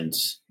 And,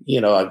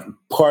 you know,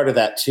 part of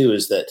that too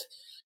is that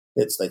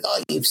it's like,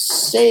 oh, you've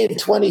saved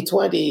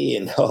 2020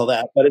 and all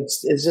that, but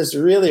it's just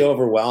really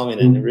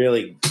overwhelming and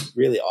really,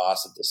 really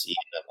awesome to see.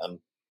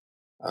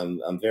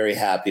 I'm very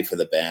happy for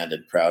the band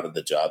and proud of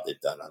the job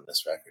they've done on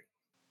this record.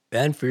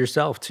 And for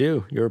yourself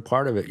too. You're a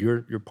part of it.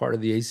 You're part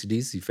of the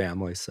AC/DC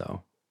family,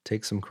 so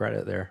take some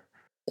credit there.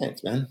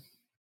 Thanks, man.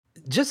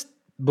 Just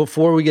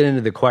before we get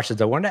into the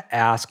questions, I wanted to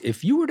ask,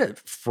 if you were to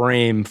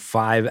frame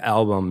 5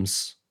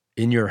 albums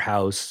in your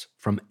house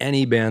from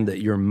any band that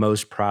you're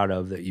most proud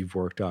of that you've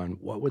worked on,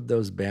 what would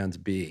those bands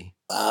be?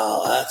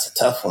 Wow, that's a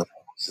tough one.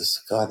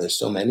 God, there's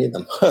so many of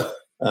them.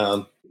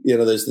 You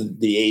know, there's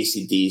the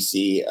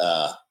AC/DC.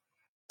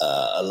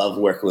 I love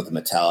working with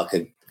the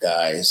Metallica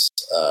guys.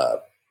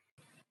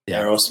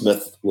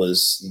 Aerosmith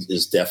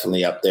is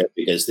definitely up there,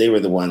 because they were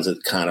the ones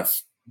that kind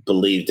of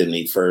believed in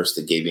me first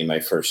and gave me my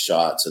first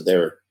shot. So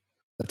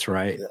that's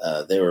right.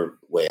 They were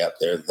way up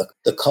there.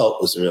 The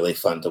Cult was really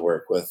fun to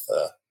work with.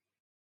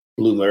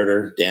 Blue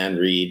Murder, Dan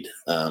Reed.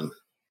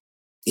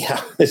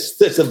 Yeah,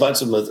 there's a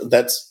bunch of them.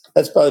 That's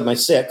probably my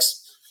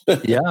 6.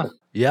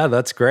 Yeah,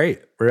 that's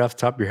great. Right off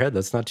the top of your head,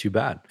 that's not too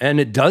bad. And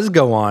it does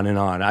go on and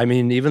on. I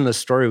mean, even the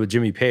story with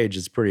Jimmy Page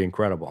is pretty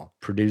incredible.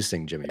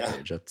 Producing Jimmy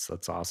Page,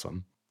 that's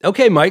awesome.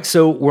 Okay, Mike,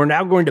 so we're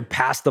now going to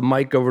pass the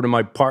mic over to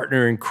my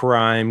partner in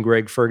crime,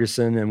 Greg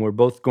Ferguson, and we're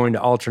both going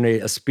to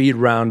alternate a speed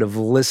round of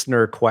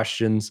listener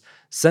questions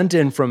sent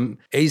in from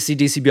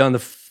AC/DC Beyond the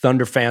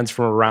Thunder fans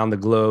from around the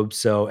globe.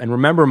 So, and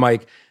remember,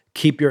 Mike,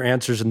 keep your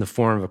answers in the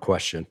form of a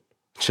question.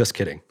 Just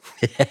kidding.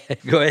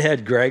 Go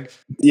ahead, Greg.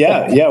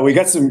 Yeah, we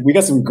got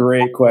some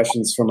great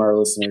questions from our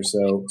listeners.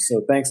 So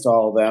thanks to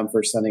all of them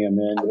for sending them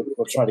in.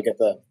 We'll try to get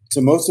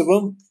to most of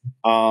them.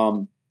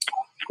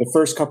 The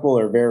first couple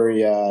are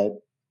very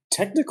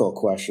technical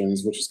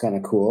questions, which is kind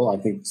of cool. I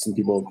think some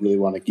people really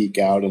want to geek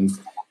out and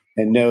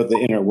and know the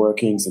inner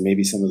workings and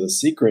maybe some of the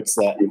secrets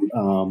that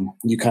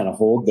you kind of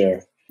hold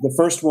there. The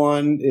first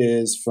one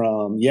is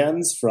from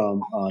Jens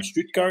from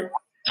Stuttgart,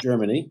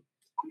 Germany.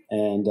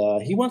 And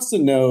he wants to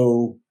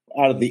know,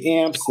 out of the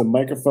amps, the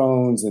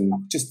microphones, and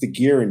just the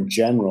gear in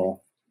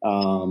general,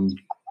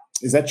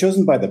 is that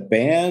chosen by the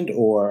band,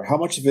 or how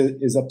much of it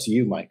is up to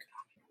you, Mike?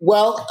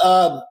 Well,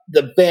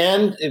 the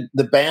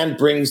band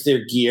brings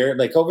their gear.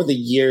 Like over the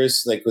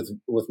years, like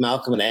with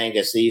Malcolm and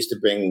Angus, they used to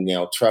bring,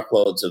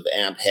 truckloads of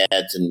amp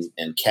heads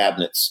and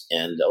cabinets.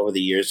 And over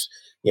the years,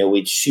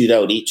 we'd shoot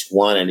out each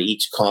one and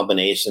each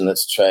combination.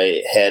 Let's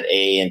try head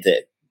A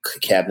into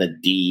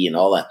cabinet D and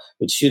all that.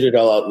 We'd shoot it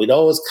all out. We'd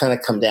always kind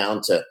of come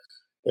down to,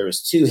 there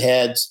was 2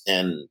 heads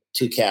and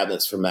 2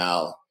 cabinets for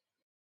Mal,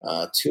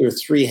 2 or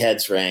 3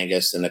 heads for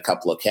Angus, and a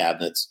couple of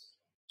cabinets.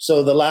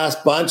 So the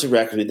last bunch of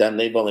records we've done,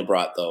 they've only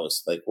brought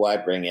those. Like, why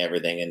bring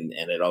everything? And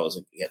it always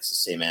gets the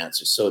same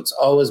answer. So it's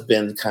always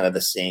been kind of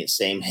the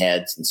same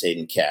heads and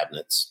same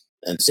cabinets.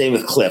 And same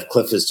with Cliff.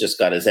 Cliff has just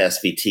got his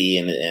SVT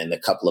and a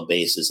couple of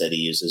basses that he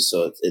uses.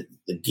 So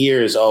the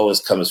gear always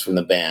comes from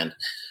the band.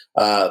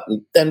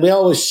 Then we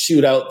always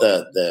shoot out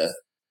the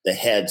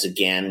heads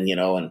again,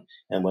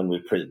 and when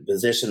we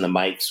position the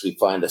mics, we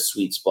find a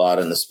sweet spot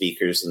in the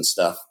speakers and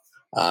stuff.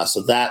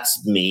 So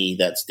that's me.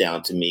 That's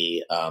down to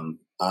me.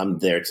 I'm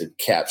there to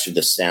capture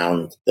the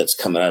sound that's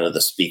coming out of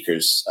the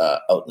speakers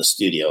out in the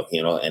studio,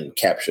 and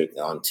capture it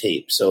on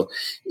tape. So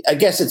I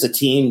guess it's a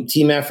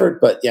team effort,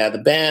 but yeah, the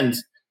band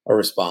are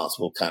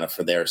responsible kind of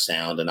for their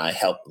sound, and I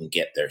help them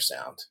get their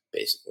sound,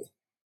 basically.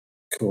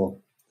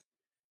 Cool.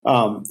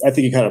 I think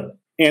you kind of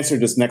answered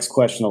this next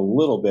question a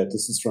little bit.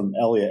 This is from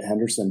Elliot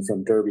Henderson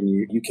from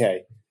Durban,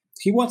 UK.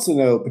 He wants to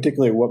know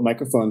particularly what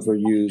microphones were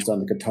used on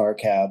the guitar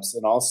cabs,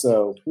 and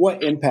also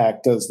what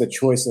impact does the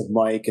choice of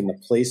mic and the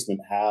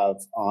placement have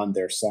on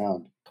their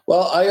sound?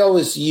 Well, I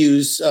always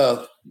use,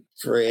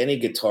 for any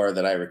guitar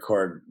that I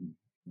record,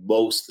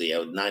 mostly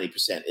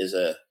 90% is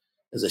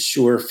a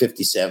Shure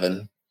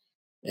 57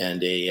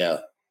 and a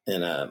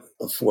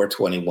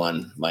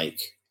 421 mic.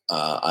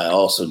 I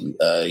also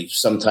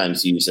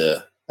sometimes use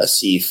a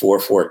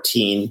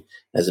C414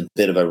 as a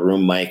bit of a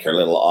room mic or a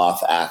little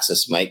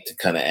off-axis mic to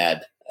kind of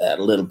add a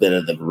little bit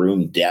of the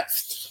room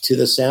depth to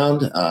the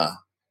sound.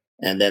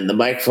 And then the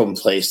microphone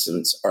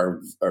placements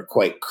are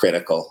quite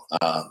critical.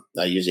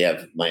 I usually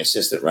have my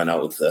assistant run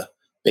out with a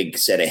big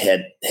set of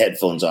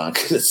headphones on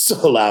because it's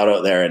so loud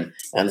out there.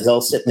 And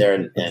he'll sit there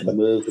and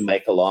move the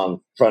mic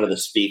along front of the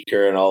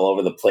speaker and all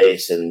over the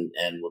place. And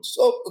we'll just,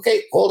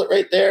 okay, hold it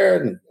right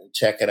there and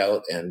check it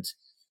out. And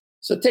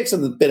so it takes a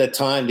bit of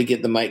time to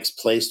get the mics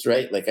placed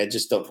right. Like, I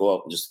just don't go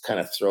up and just kind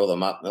of throw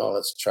them up. No,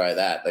 let's try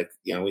that. Like,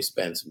 we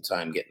spend some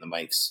time getting the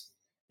mics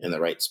in the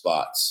right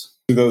spots.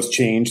 Do those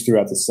change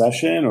throughout the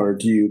session, or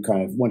do you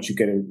kind of, once you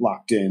get it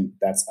locked in,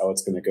 that's how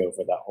it's going to go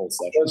for that whole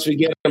session? Once we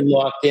get them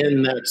locked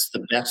in, that's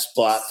the best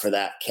spot for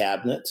that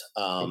cabinet.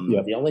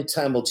 The only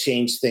time we'll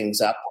change things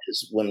up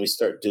is when we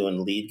start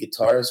doing lead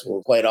guitars.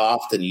 We'll quite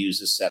often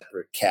use a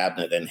separate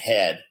cabinet and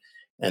head.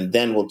 And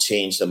then we'll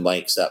change the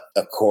mics up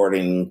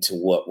according to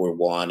what we're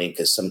wanting,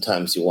 because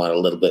sometimes you want a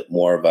little bit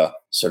more of a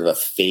sort of a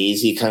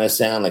phasey kind of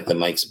sound, like the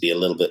mics be a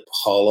little bit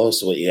hollow.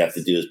 So what you have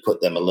to do is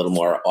put them a little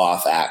more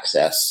off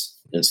axis.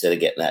 Instead of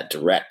getting that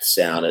direct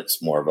sound,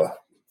 it's more of a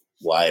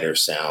wider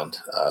sound.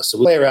 So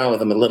we play around with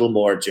them a little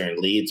more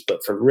during leads,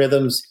 but for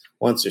rhythms,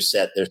 once they're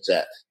set, they're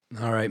set.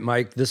 All right,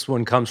 Mike, this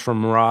one comes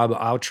from Rob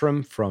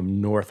Outram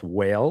from North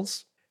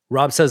Wales.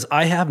 Rob says,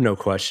 I have no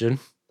question.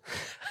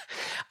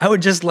 I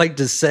would just like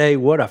to say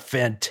what a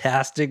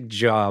fantastic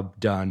job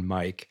done,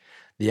 Mike.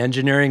 The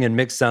engineering and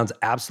mix sounds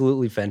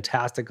absolutely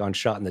fantastic on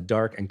Shot in the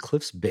Dark, and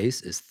Cliff's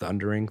bass is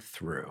thundering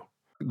through.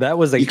 That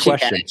was a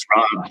question.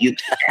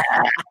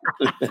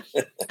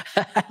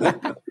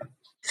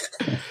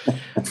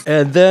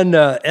 And then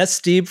S.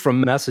 Steve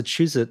from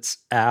Massachusetts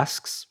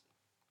asks,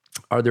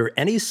 are there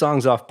any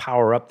songs off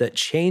Power Up that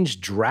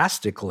changed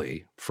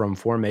drastically from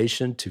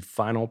formation to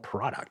final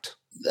product?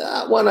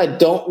 That one I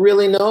don't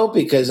really know,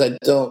 because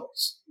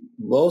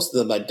most of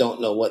them I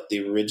don't know what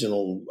the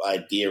original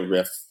idea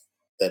riff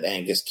that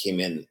Angus him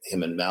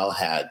and Mel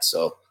had.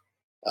 So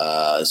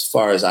as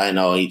far as I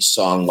know, each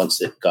song,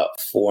 once it got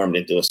formed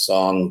into a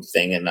song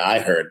thing and I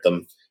heard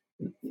them,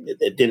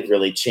 it didn't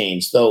really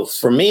change. Though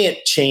for me,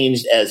 it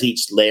changed as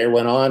each layer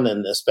went on,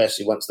 and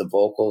especially once the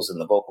vocals and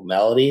the vocal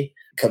melody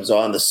comes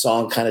on, the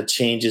song kind of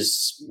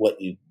changes what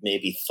you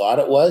maybe thought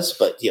it was.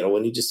 But,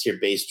 when you just hear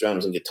bass,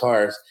 drums, and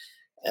guitars,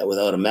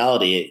 without a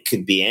melody, it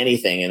could be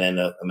anything. And then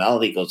a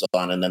melody goes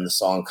on, and then the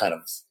song kind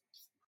of,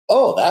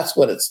 that's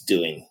what it's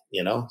doing,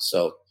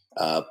 So,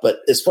 but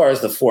as far as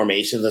the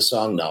formation of the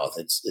song, no,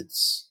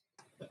 it's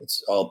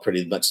all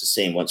pretty much the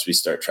same once we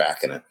start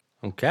tracking it.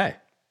 Okay.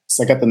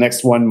 So I got the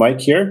next one,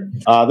 Mike, here.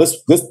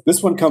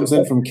 This one comes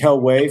in from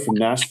Kel Way from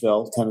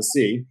Nashville,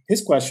 Tennessee.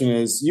 His question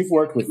is, you've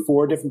worked with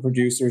 4 different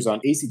producers on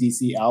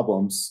AC/DC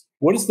albums.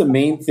 What is the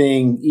main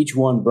thing each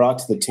one brought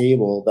to the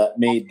table that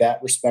made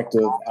that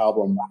respective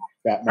album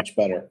that much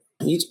better?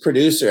 each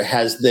producer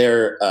has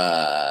their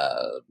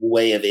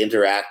way of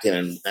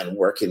interacting and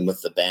working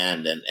with the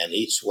band, and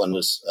each one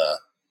was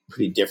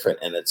pretty different.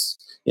 And it's,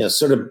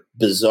 sort of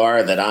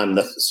bizarre that I'm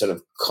the sort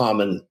of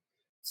common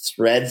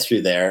thread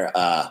through there.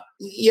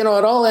 It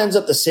all ends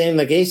up the same.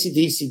 Like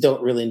AC/DC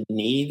don't really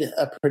need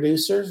a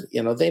producer.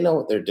 They know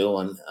what they're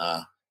doing,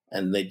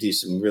 and they do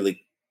some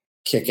really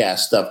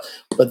kick-ass stuff.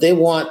 But they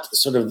want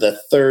sort of the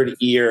third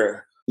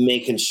ear,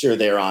 making sure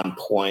they're on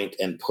point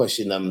and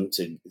pushing them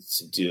to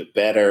do it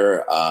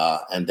better,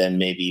 and then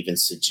maybe even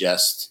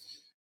suggest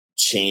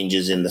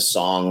changes in the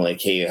song.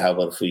 Like, hey, how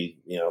about if we,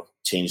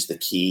 change the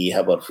key?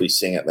 How about if we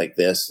sing it like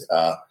this?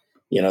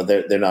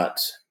 They're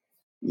not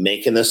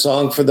making the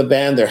song for the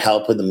band, they're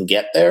helping them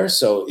get there.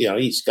 So,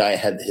 each guy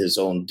had his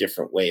own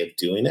different way of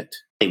doing it,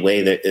 a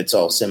way that it's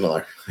all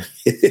similar,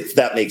 if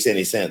that makes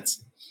any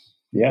sense.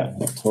 Yeah,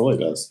 that totally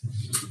does.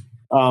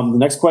 The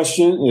next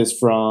question is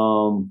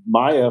from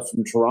Maya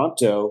from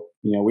Toronto.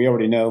 We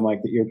already know,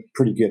 Mike, that you're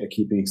pretty good at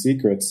keeping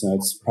secrets.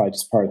 It's probably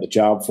just part of the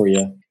job for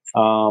you.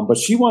 But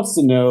she wants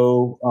to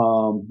know,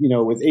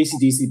 with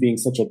AC/DC being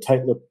such a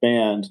tight-lipped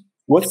band,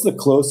 what's the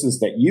closest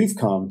that you've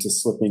come to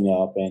slipping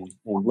up and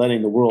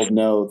letting the world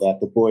know that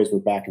the boys were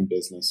back in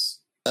business?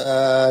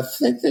 I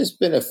think there's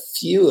been a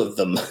few of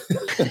them,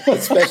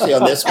 especially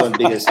on this one,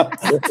 because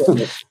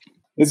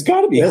it's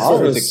got to be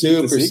hard to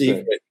keep the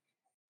secret.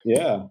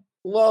 Yeah.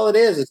 Well, it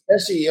is,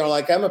 especially,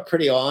 I'm a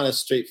pretty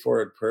honest,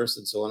 straightforward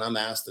person. So when I'm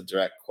asked a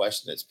direct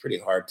question, it's pretty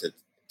hard to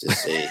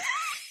say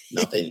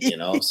nothing,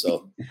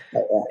 so.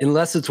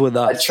 Unless it's with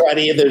us. I try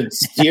to either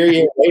steer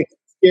you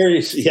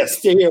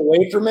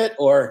away from it,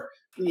 or,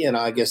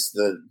 I guess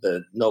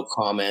the no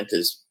comment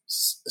is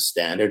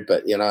standard.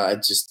 But,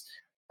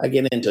 I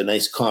get into a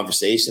nice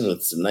conversation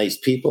with some nice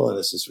people, and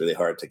it's just really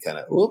hard to kind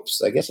of,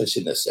 oops, I guess I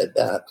shouldn't have said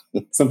that.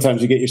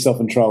 Sometimes you get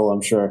yourself in trouble,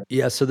 I'm sure.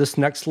 Yeah, so this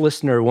next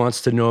listener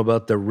wants to know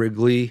about the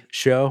Wrigley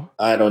show.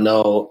 I don't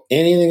know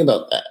anything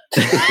about that.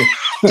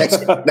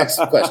 Next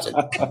question.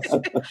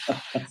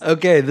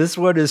 Okay, this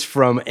one is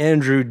from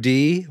Andrew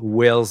D.,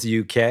 Wales,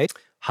 UK.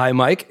 Hi,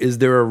 Mike. Is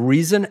there a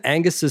reason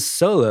Angus's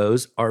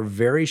solos are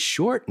very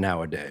short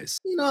nowadays?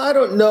 I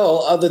don't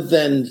know, other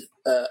than...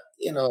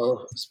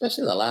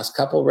 especially in the last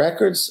couple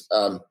records,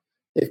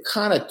 they've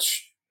kind of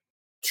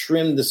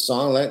trimmed the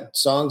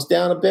songs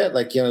down a bit.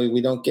 Like,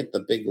 we don't get the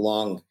big,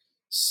 long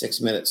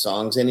 6-minute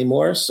songs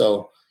anymore.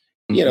 So,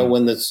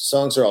 when the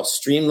songs are all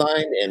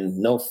streamlined and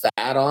no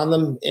fat on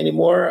them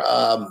anymore,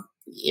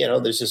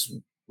 there's just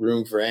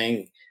room for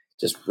Ang,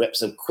 just rip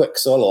some quick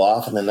solo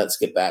off, and then let's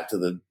get back to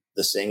the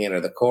singing or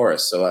the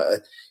chorus. So,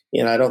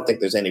 I don't think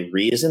there's any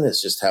reason.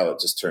 It's just how it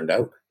just turned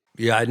out.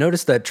 Yeah, I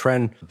noticed that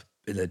trend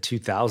in the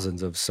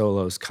 2000s of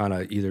solos kind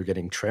of either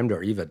getting trimmed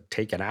or even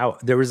taken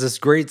out. There was this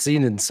great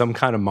scene in Some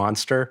Kind of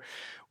Monster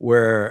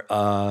where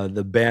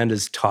the band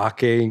is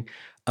talking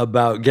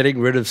about getting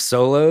rid of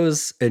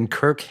solos, and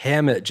Kirk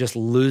Hammett just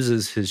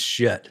loses his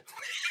shit.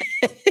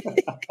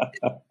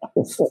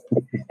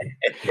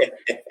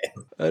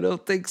 I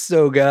don't think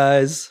so,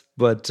 guys,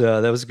 but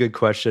that was a good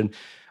question.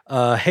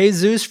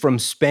 Jesus from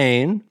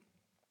Spain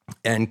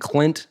and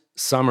Clint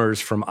Summers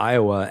from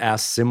Iowa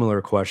asked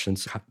similar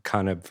questions,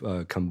 kind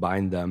of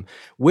combined them.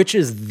 Which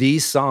is the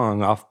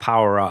song off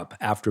Power Up?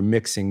 After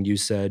mixing, you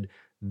said,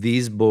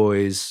 these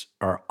boys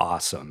are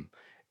awesome.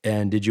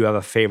 And did you have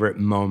a favorite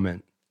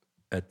moment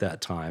at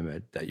that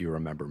time that you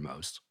remember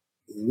most?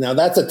 Now,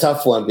 that's a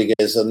tough one,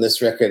 because on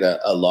this record,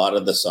 a lot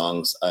of the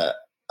songs I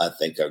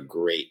think are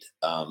great.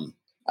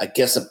 I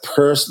guess a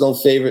personal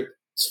favorite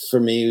for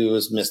me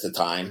was Miss the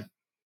Time.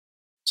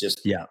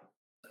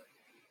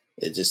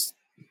 It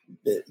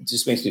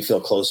just makes me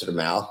feel closer to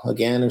Mal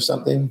again or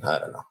something. I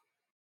don't know.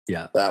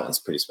 Yeah. That one's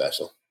pretty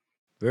special.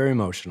 Very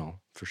emotional,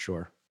 for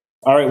sure.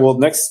 All right. Well,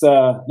 next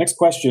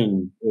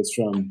question is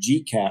from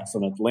GCat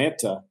from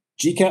Atlanta.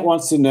 GCat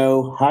wants to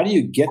know, how do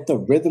you get the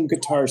rhythm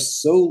guitars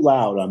so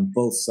loud on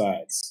both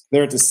sides?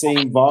 They're at the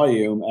same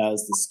volume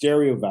as the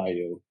stereo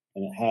value,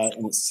 and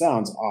it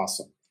sounds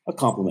awesome. A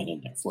compliment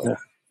in there for you.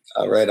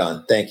 Right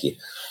on. Thank you.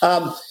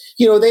 The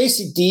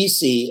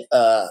AC/DC,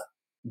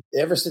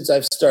 ever since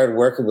I've started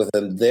working with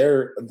them,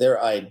 their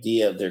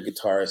idea of their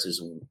guitars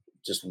is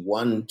just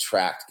one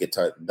tracked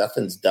guitar.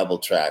 Nothing's double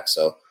tracked.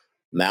 So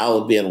Mal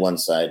will be on one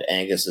side,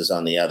 Angus is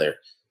on the other.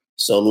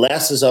 So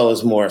less is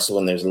always more. So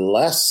when there's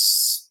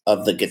less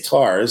of the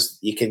guitars,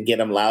 you can get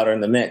them louder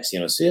in the mix.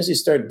 As soon as you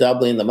start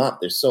doubling them up,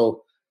 they're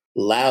so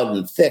loud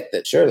and thick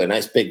that sure, they're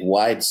nice, big,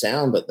 wide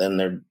sound, but then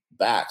they're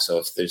back. So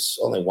if there's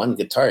only one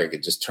guitar, you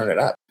could just turn it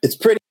up. It's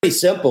pretty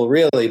simple,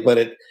 really,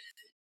 but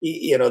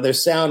their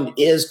sound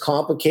is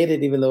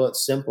complicated, even though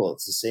it's simple.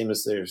 It's the same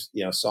as their,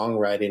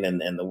 songwriting and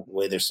the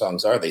way their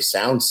songs are. They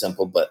sound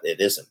simple, but it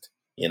isn't.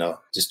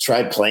 just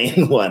try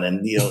playing one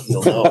and you'll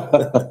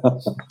know.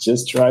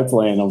 Just try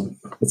playing them.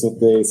 That's what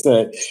they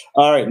say.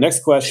 All right.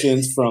 Next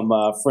question's from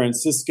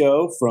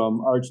Francisco from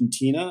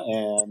Argentina.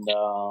 And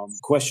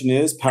question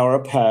is, Power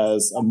Up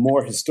has a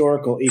more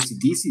historical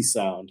AC/DC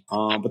sound.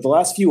 But the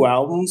last few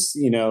albums,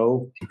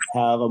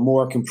 have a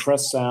more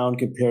compressed sound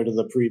compared to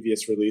the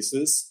previous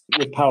releases.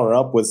 With Power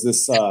Up, was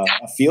this a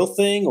feel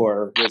thing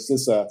or was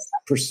this a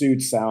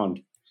pursued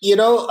sound?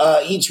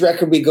 Each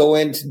record we go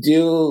in to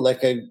do,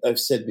 like I've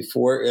said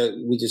before,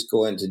 we just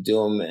go in to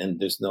do them, and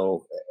there's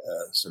no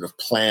sort of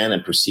plan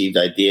and perceived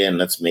idea, and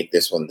let's make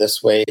this one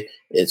this way.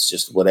 It's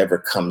just whatever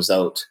comes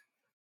out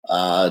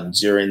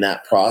during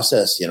that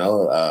process.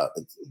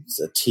 It's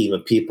a team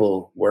of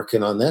people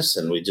working on this,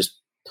 and we just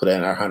put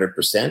in our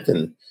 100%,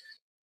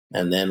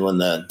 and then when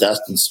the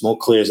dust and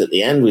smoke clears at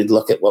the end, we'd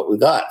look at what we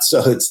got.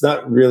 So it's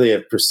not really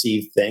a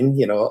perceived thing,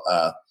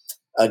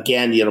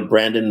 Again,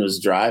 Brendan was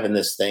driving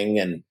this thing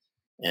and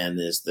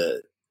is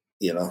the,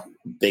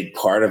 big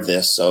part of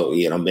this. So,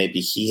 maybe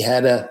he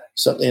had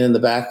something in the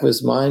back of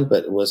his mind,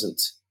 but it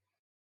wasn't,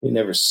 we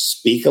never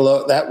speak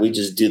about that. We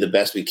just do the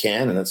best we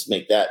can, and let's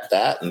make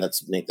that, and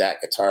let's make that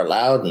guitar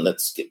loud, and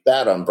let's get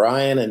that on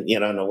Brian, and,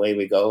 and away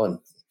we go.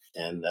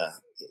 And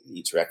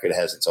each record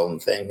has its own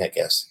thing, I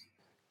guess.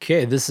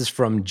 Okay. This is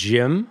from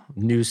Jim,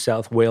 New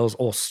South Wales,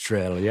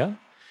 Australia.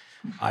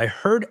 I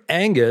heard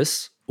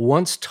Angus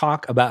once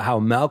talk about how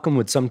Malcolm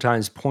would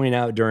sometimes point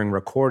out during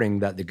recording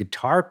that the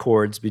guitar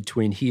chords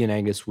between he and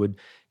Angus would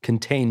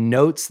contain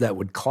notes that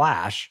would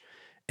clash.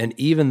 And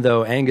even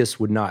though Angus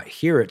would not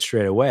hear it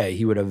straight away,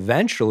 he would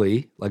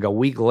eventually, like a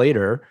week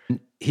later,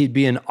 he'd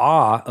be in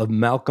awe of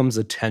Malcolm's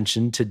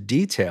attention to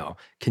detail.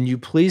 Can you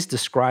please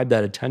describe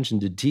that attention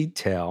to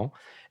detail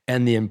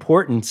and the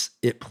importance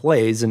it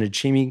plays in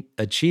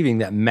achieving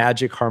that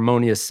magic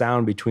harmonious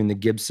sound between the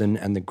Gibson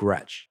and the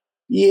Gretsch?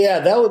 Yeah,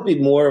 that would be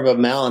more of a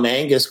Mal and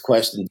Angus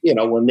question.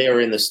 When they were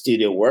in the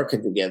studio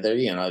working together,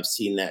 I've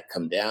seen that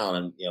come down,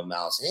 and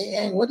Mal says, "Hey,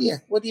 Ang, what are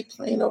you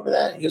playing over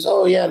that?" He goes,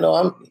 "Oh yeah,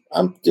 no,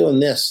 I'm doing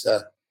this.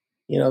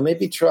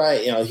 Maybe try."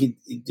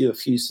 He'd do a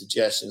few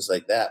suggestions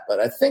like that, but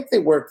I think they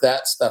worked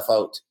that stuff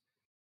out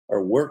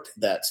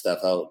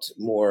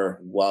more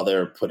while they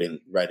were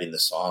writing the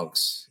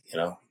songs.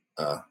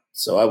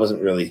 So I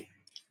wasn't really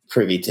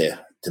privy to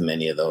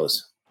many of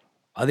those.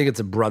 I think it's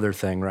a brother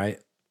thing, right?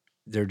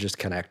 They're just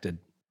connected.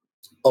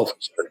 Oh, for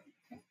sure.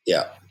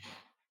 Yeah.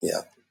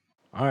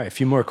 All right, a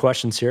few more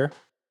questions here.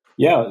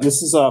 Yeah,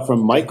 this is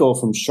from Michael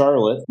from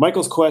Charlotte.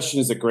 Michael's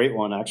question is a great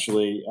one,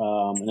 actually,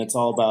 and it's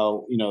all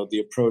about the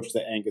approach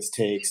that Angus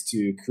takes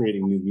to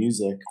creating new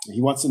music.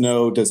 He wants to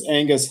know: does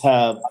Angus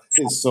have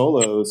his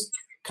solos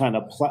kind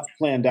of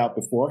planned out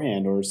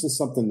beforehand, or is this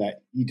something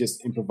that he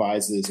just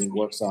improvises and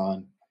works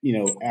on,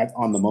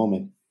 on the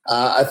moment?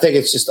 I think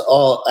it's just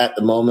all at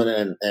the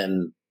moment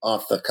and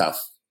off the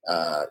cuff.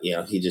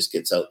 He just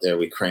gets out there,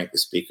 we crank the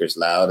speakers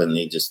loud, and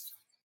he just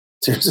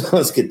turns on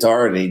his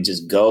guitar and he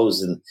just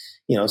goes. And,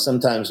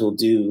 sometimes we'll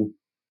do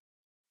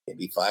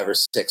maybe 5 or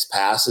 6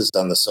 passes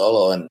on the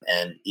solo,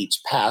 and each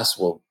pass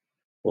will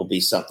be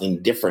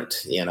something different,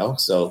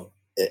 So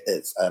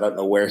it's I don't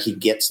know where he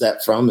gets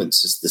that from.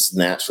 It's just this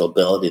natural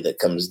ability that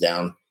comes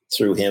down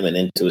through him and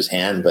into his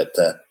hand, but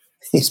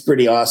he's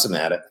pretty awesome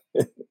at it.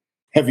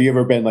 Have you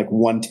ever been like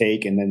one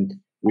take and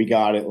then we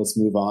got it, let's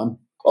move on?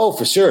 Oh,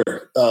 for sure.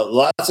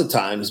 Lots of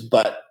times,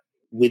 but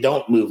we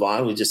don't move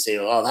on. We just say,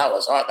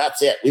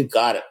 that's it. We've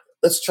got it.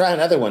 Let's try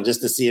another one just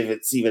to see if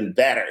it's even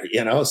better,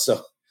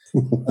 So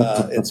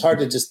it's hard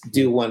to just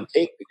do one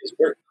take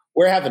because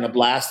we're having a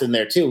blast in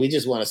there too. We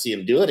just want to see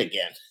him do it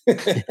again.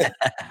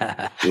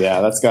 Yeah,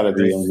 that's got to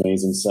be an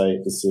amazing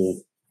sight to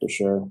see for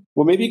sure.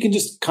 Well, maybe you can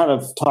just kind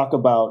of talk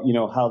about,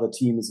 how the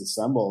team is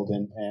assembled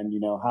and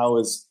how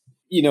is,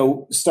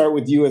 start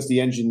with you as the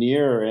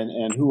engineer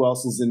and who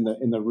else is in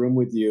the room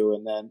with you,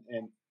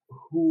 and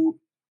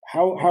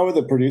how are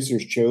the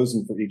producers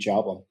chosen for each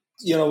album?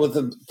 With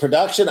the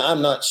production,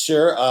 I'm not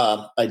sure.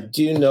 I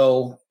do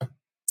know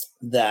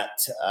that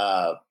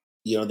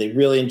they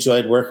really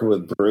enjoyed working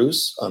with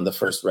Bruce on the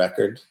first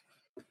record,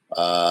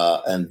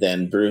 and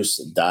then Bruce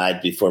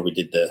died before we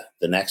did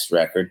the next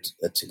record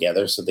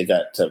together. So they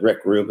got Rick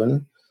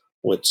Rubin,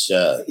 which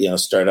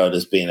started out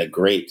as being a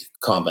great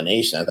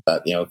combination. I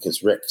thought,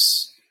 because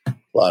Rick's a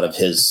lot of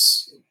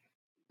his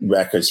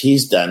records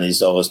he's done,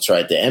 he's always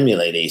tried to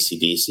emulate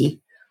AC/DC.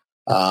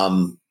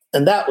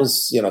 And that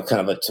was,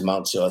 kind of a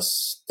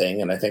tumultuous thing.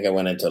 And I think I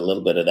went into a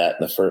little bit of that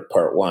in the first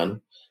part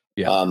one.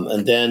 Yeah.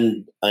 And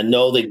then I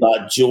know they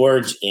got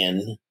George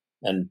in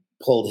and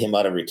pulled him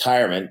out of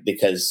retirement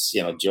because,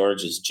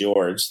 George is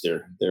George,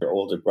 their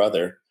older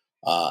brother.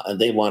 And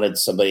they wanted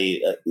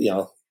somebody,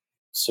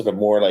 sort of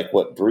more like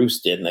what Bruce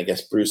did. And I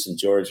guess Bruce and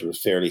George were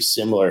fairly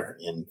similar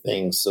in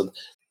things. So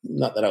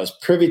not that I was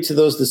privy to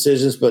those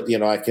decisions, but,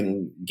 I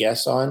can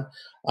guess on.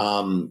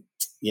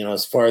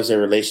 As far as their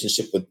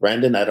relationship with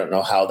Brendan, I don't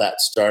know how that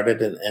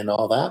started and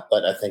all that,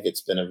 but I think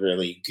it's been a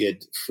really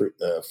good,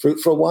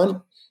 fruitful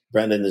one.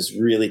 Brendan is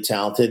really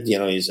talented.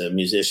 He's a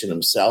musician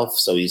himself,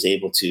 so he's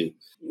able to,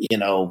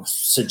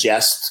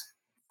 suggest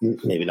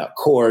maybe not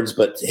chords,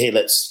 but hey,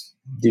 let's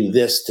do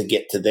this to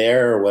get to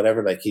there or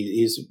whatever. Like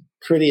he's a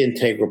pretty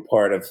integral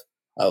part of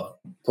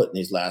putting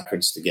these last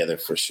records together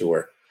for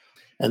sure.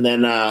 And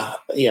then,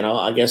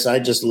 I guess I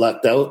just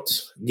lucked out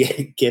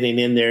getting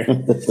in there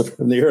in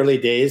the early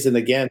days. And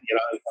again,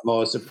 I'm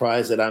always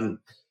surprised that I'm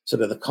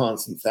sort of the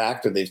constant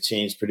factor. They've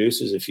changed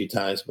producers a few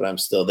times, but I'm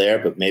still there.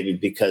 But maybe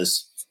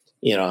because,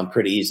 I'm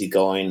pretty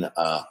easygoing.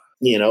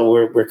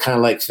 We're kind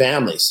of like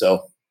family.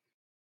 So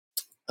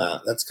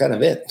that's kind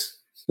of it.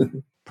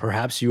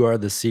 Perhaps you are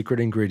the secret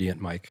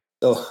ingredient, Mike.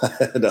 Oh,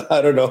 I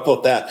don't know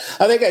about that.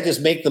 I think I just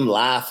make them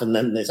laugh, and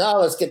then they say,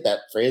 let's get that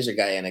Fraser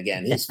guy in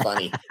again. He's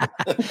funny.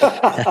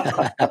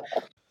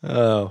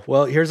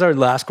 Well, here's our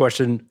last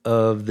question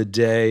of the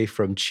day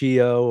from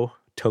Chiyo,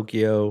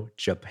 Tokyo,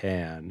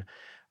 Japan.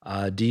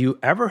 Do you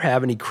ever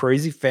have any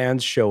crazy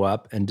fans show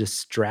up and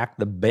distract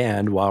the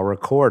band while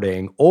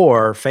recording,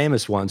 or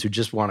famous ones who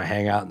just want to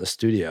hang out in the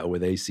studio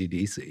with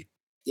AC/DC?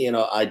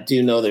 I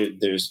do know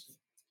there's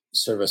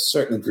sort of a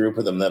certain group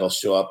of them that'll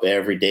show up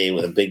every day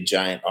with a big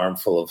giant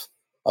armful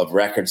of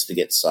records to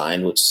get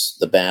signed, which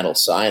the band will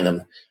sign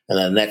them. And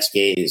then the next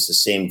day is the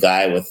same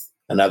guy with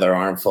another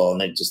armful, and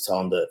they just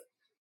tell him to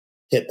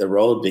hit the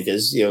road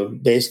because,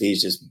 basically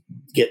he's just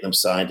getting them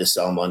signed to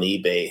sell them on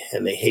eBay.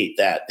 And they hate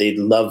that. They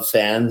love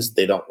fans.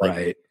 They don't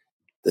like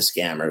the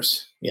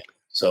scammers. Yeah.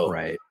 So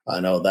I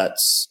know that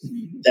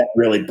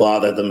really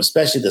bothered them,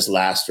 especially this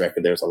last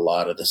record. There's a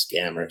lot of the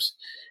scammers.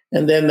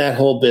 And then that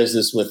whole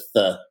business with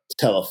the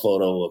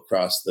telephoto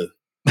across the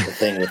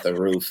thing with the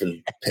roof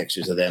and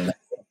pictures of them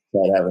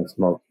that haven't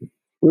smoked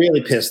really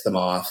pissed them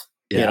off.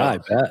 Yeah, I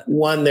bet.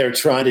 One, they're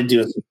trying to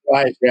do a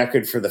surprise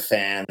record for the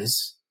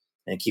fans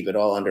and keep it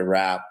all under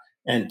wrap.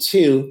 And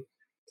two,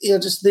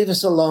 just leave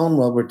us alone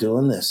while we're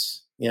doing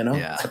this,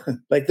 Yeah.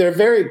 Like they're a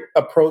very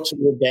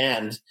approachable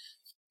band.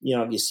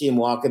 If you see them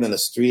walking in the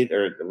street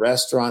or the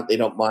restaurant, they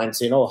don't mind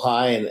saying, oh,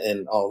 hi,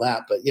 and all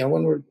that. But,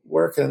 when we're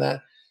working on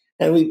that,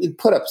 and we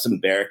put up some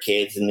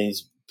barricades, and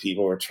these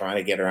people were trying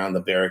to get around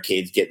the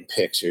barricades, getting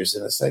pictures.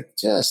 And it's like,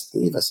 just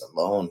leave us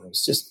alone. It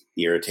was just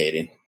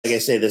irritating. Like I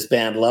say, this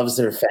band loves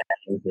their fans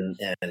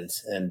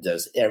and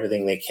does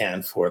everything they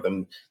can for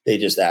them. They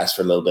just ask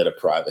for a little bit of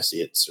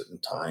privacy at certain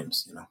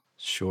times,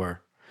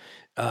 Sure.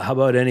 How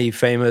about any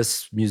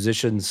famous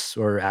musicians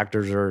or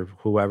actors or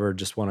whoever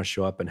just want to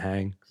show up and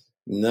hang?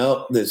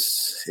 No,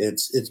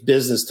 it's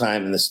business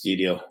time in the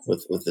studio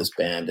with this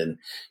band. And,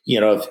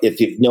 if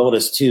you've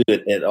noticed too,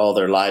 at all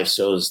their live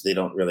shows, they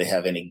don't really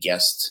have any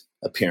guest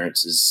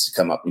appearances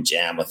come up and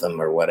jam with them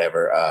or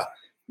whatever.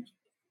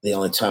 The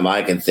only time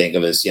I can think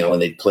of is, when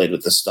they played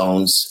with the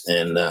Stones,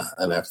 and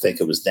I think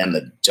it was them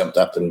that jumped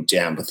up and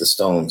jammed with the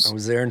Stones. I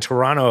was there in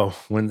Toronto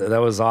when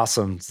that was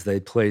awesome. They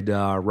played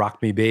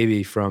Rock Me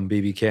Baby from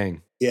B.B.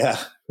 King. Yeah,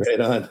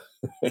 right on.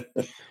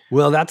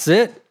 Well, that's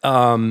it.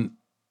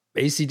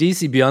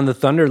 AC/DC Beyond the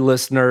Thunder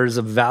listeners,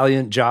 a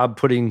valiant job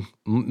putting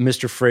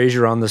Mr.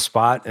 Fraser on the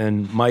spot.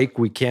 And Mike,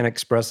 we can't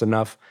express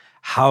enough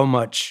how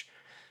much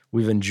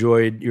we've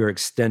enjoyed your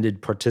extended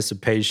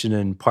participation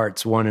in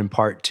parts 1 and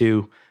part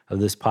 2 of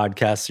this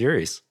podcast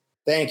series.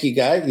 Thank you,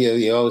 guys.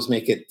 You always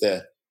make it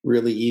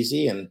really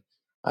easy, and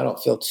I don't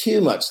feel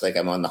too much like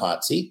I'm on the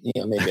hot seat.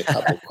 Maybe a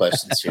couple of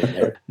questions here and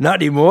there.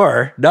 Not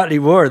anymore.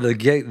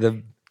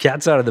 The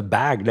cat's out of the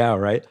bag now,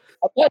 right?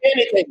 I'll tell you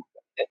anything.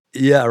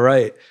 Yeah,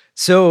 right.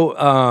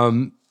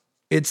 So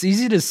it's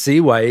easy to see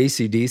why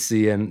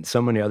AC/DC and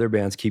so many other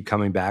bands keep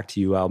coming back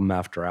to you album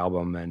after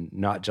album, and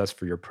not just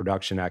for your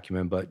production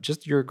acumen, but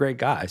just you're a great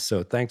guy.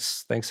 So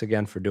thanks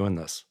again for doing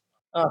this.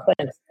 Oh,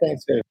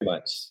 thanks very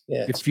much.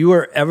 Yeah. If you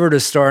were ever to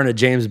star in a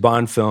James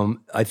Bond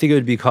film, I think it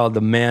would be called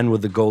The Man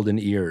with the Golden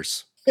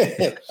Ears.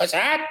 What's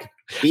that?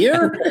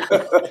 Beer?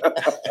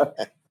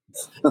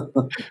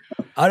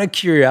 Out of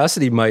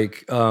curiosity,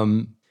 Mike,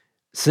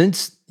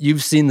 since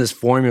you've seen this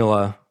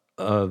formula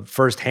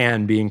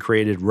firsthand being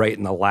created right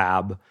in the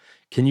lab,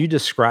 can you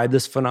describe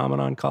this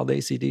phenomenon called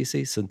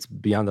AC/DC, since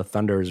Beyond the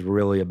Thunder is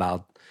really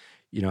about,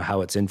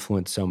 how it's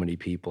influenced so many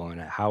people,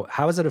 and how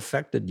has it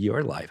affected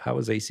your life? How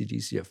has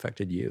AC/DC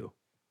affected you?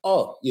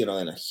 Oh, in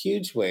a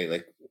huge way.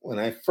 Like when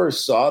I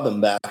first saw them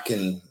back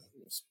in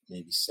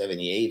maybe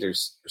 78 or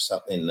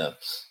something,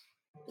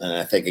 and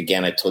I think,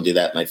 again, I told you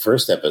that in my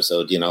first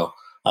episode,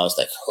 I was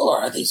like, who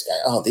are these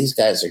guys? Oh, these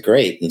guys are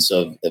great. And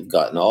so they've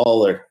gotten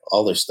all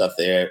their stuff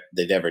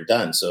they've ever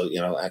done. So,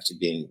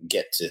 actually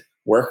get to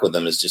work with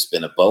them has just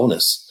been a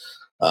bonus.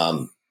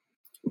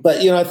 But,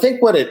 I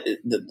think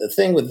the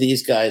thing with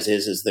these guys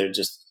is they're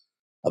just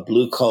a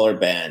blue collar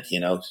band,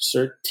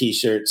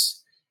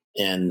 t-shirts,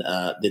 and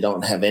they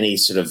don't have any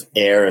sort of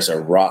airs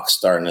or rock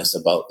starness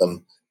about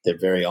them. They're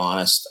very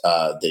honest.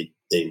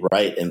 They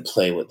write and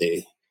play what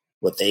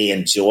they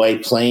enjoy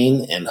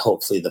playing, and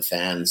hopefully the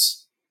fans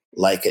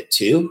like it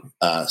too.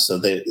 So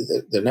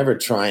they're never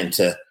trying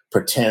to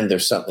pretend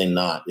there's something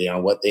not.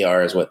 What they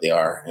are is what they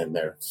are, and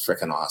they're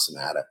freaking awesome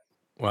at it.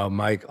 Well,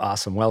 Mike,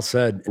 awesome. Well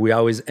said. We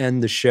always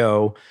end the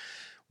show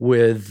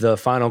with the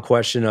final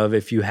question of,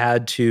 if you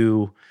had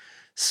to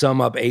sum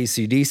up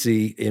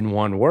AC/DC in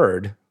one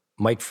word,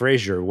 Mike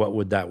Frazier, what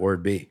would that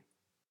word be?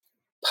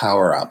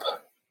 Power up.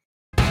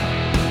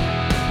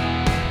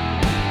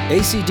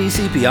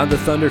 AC/DC Beyond the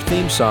Thunder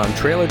theme song,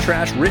 Trailer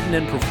Trash, written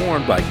and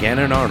performed by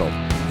Gannon Arnold.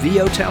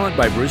 VO talent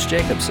by Bruce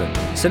Jacobson.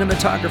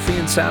 Cinematography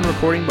and sound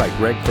recording by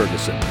Greg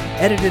Ferguson.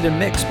 Edited and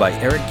mixed by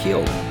Eric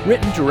Kiel.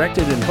 Written,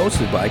 directed, and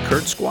hosted by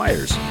Kurt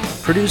Squires.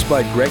 Produced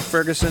by Greg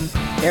Ferguson,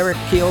 Eric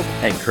Kiel,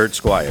 and Kurt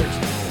Squires.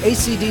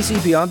 AC/DC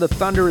Beyond the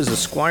Thunder is a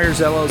Squires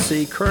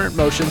LLC current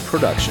motion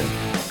production.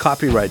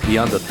 Copyright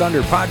Beyond the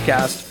Thunder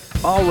podcast.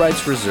 All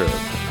rights reserved.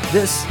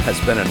 This has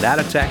been a Nat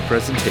Attack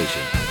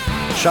presentation.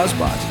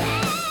 Shazbot.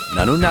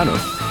 Nanu Nanu.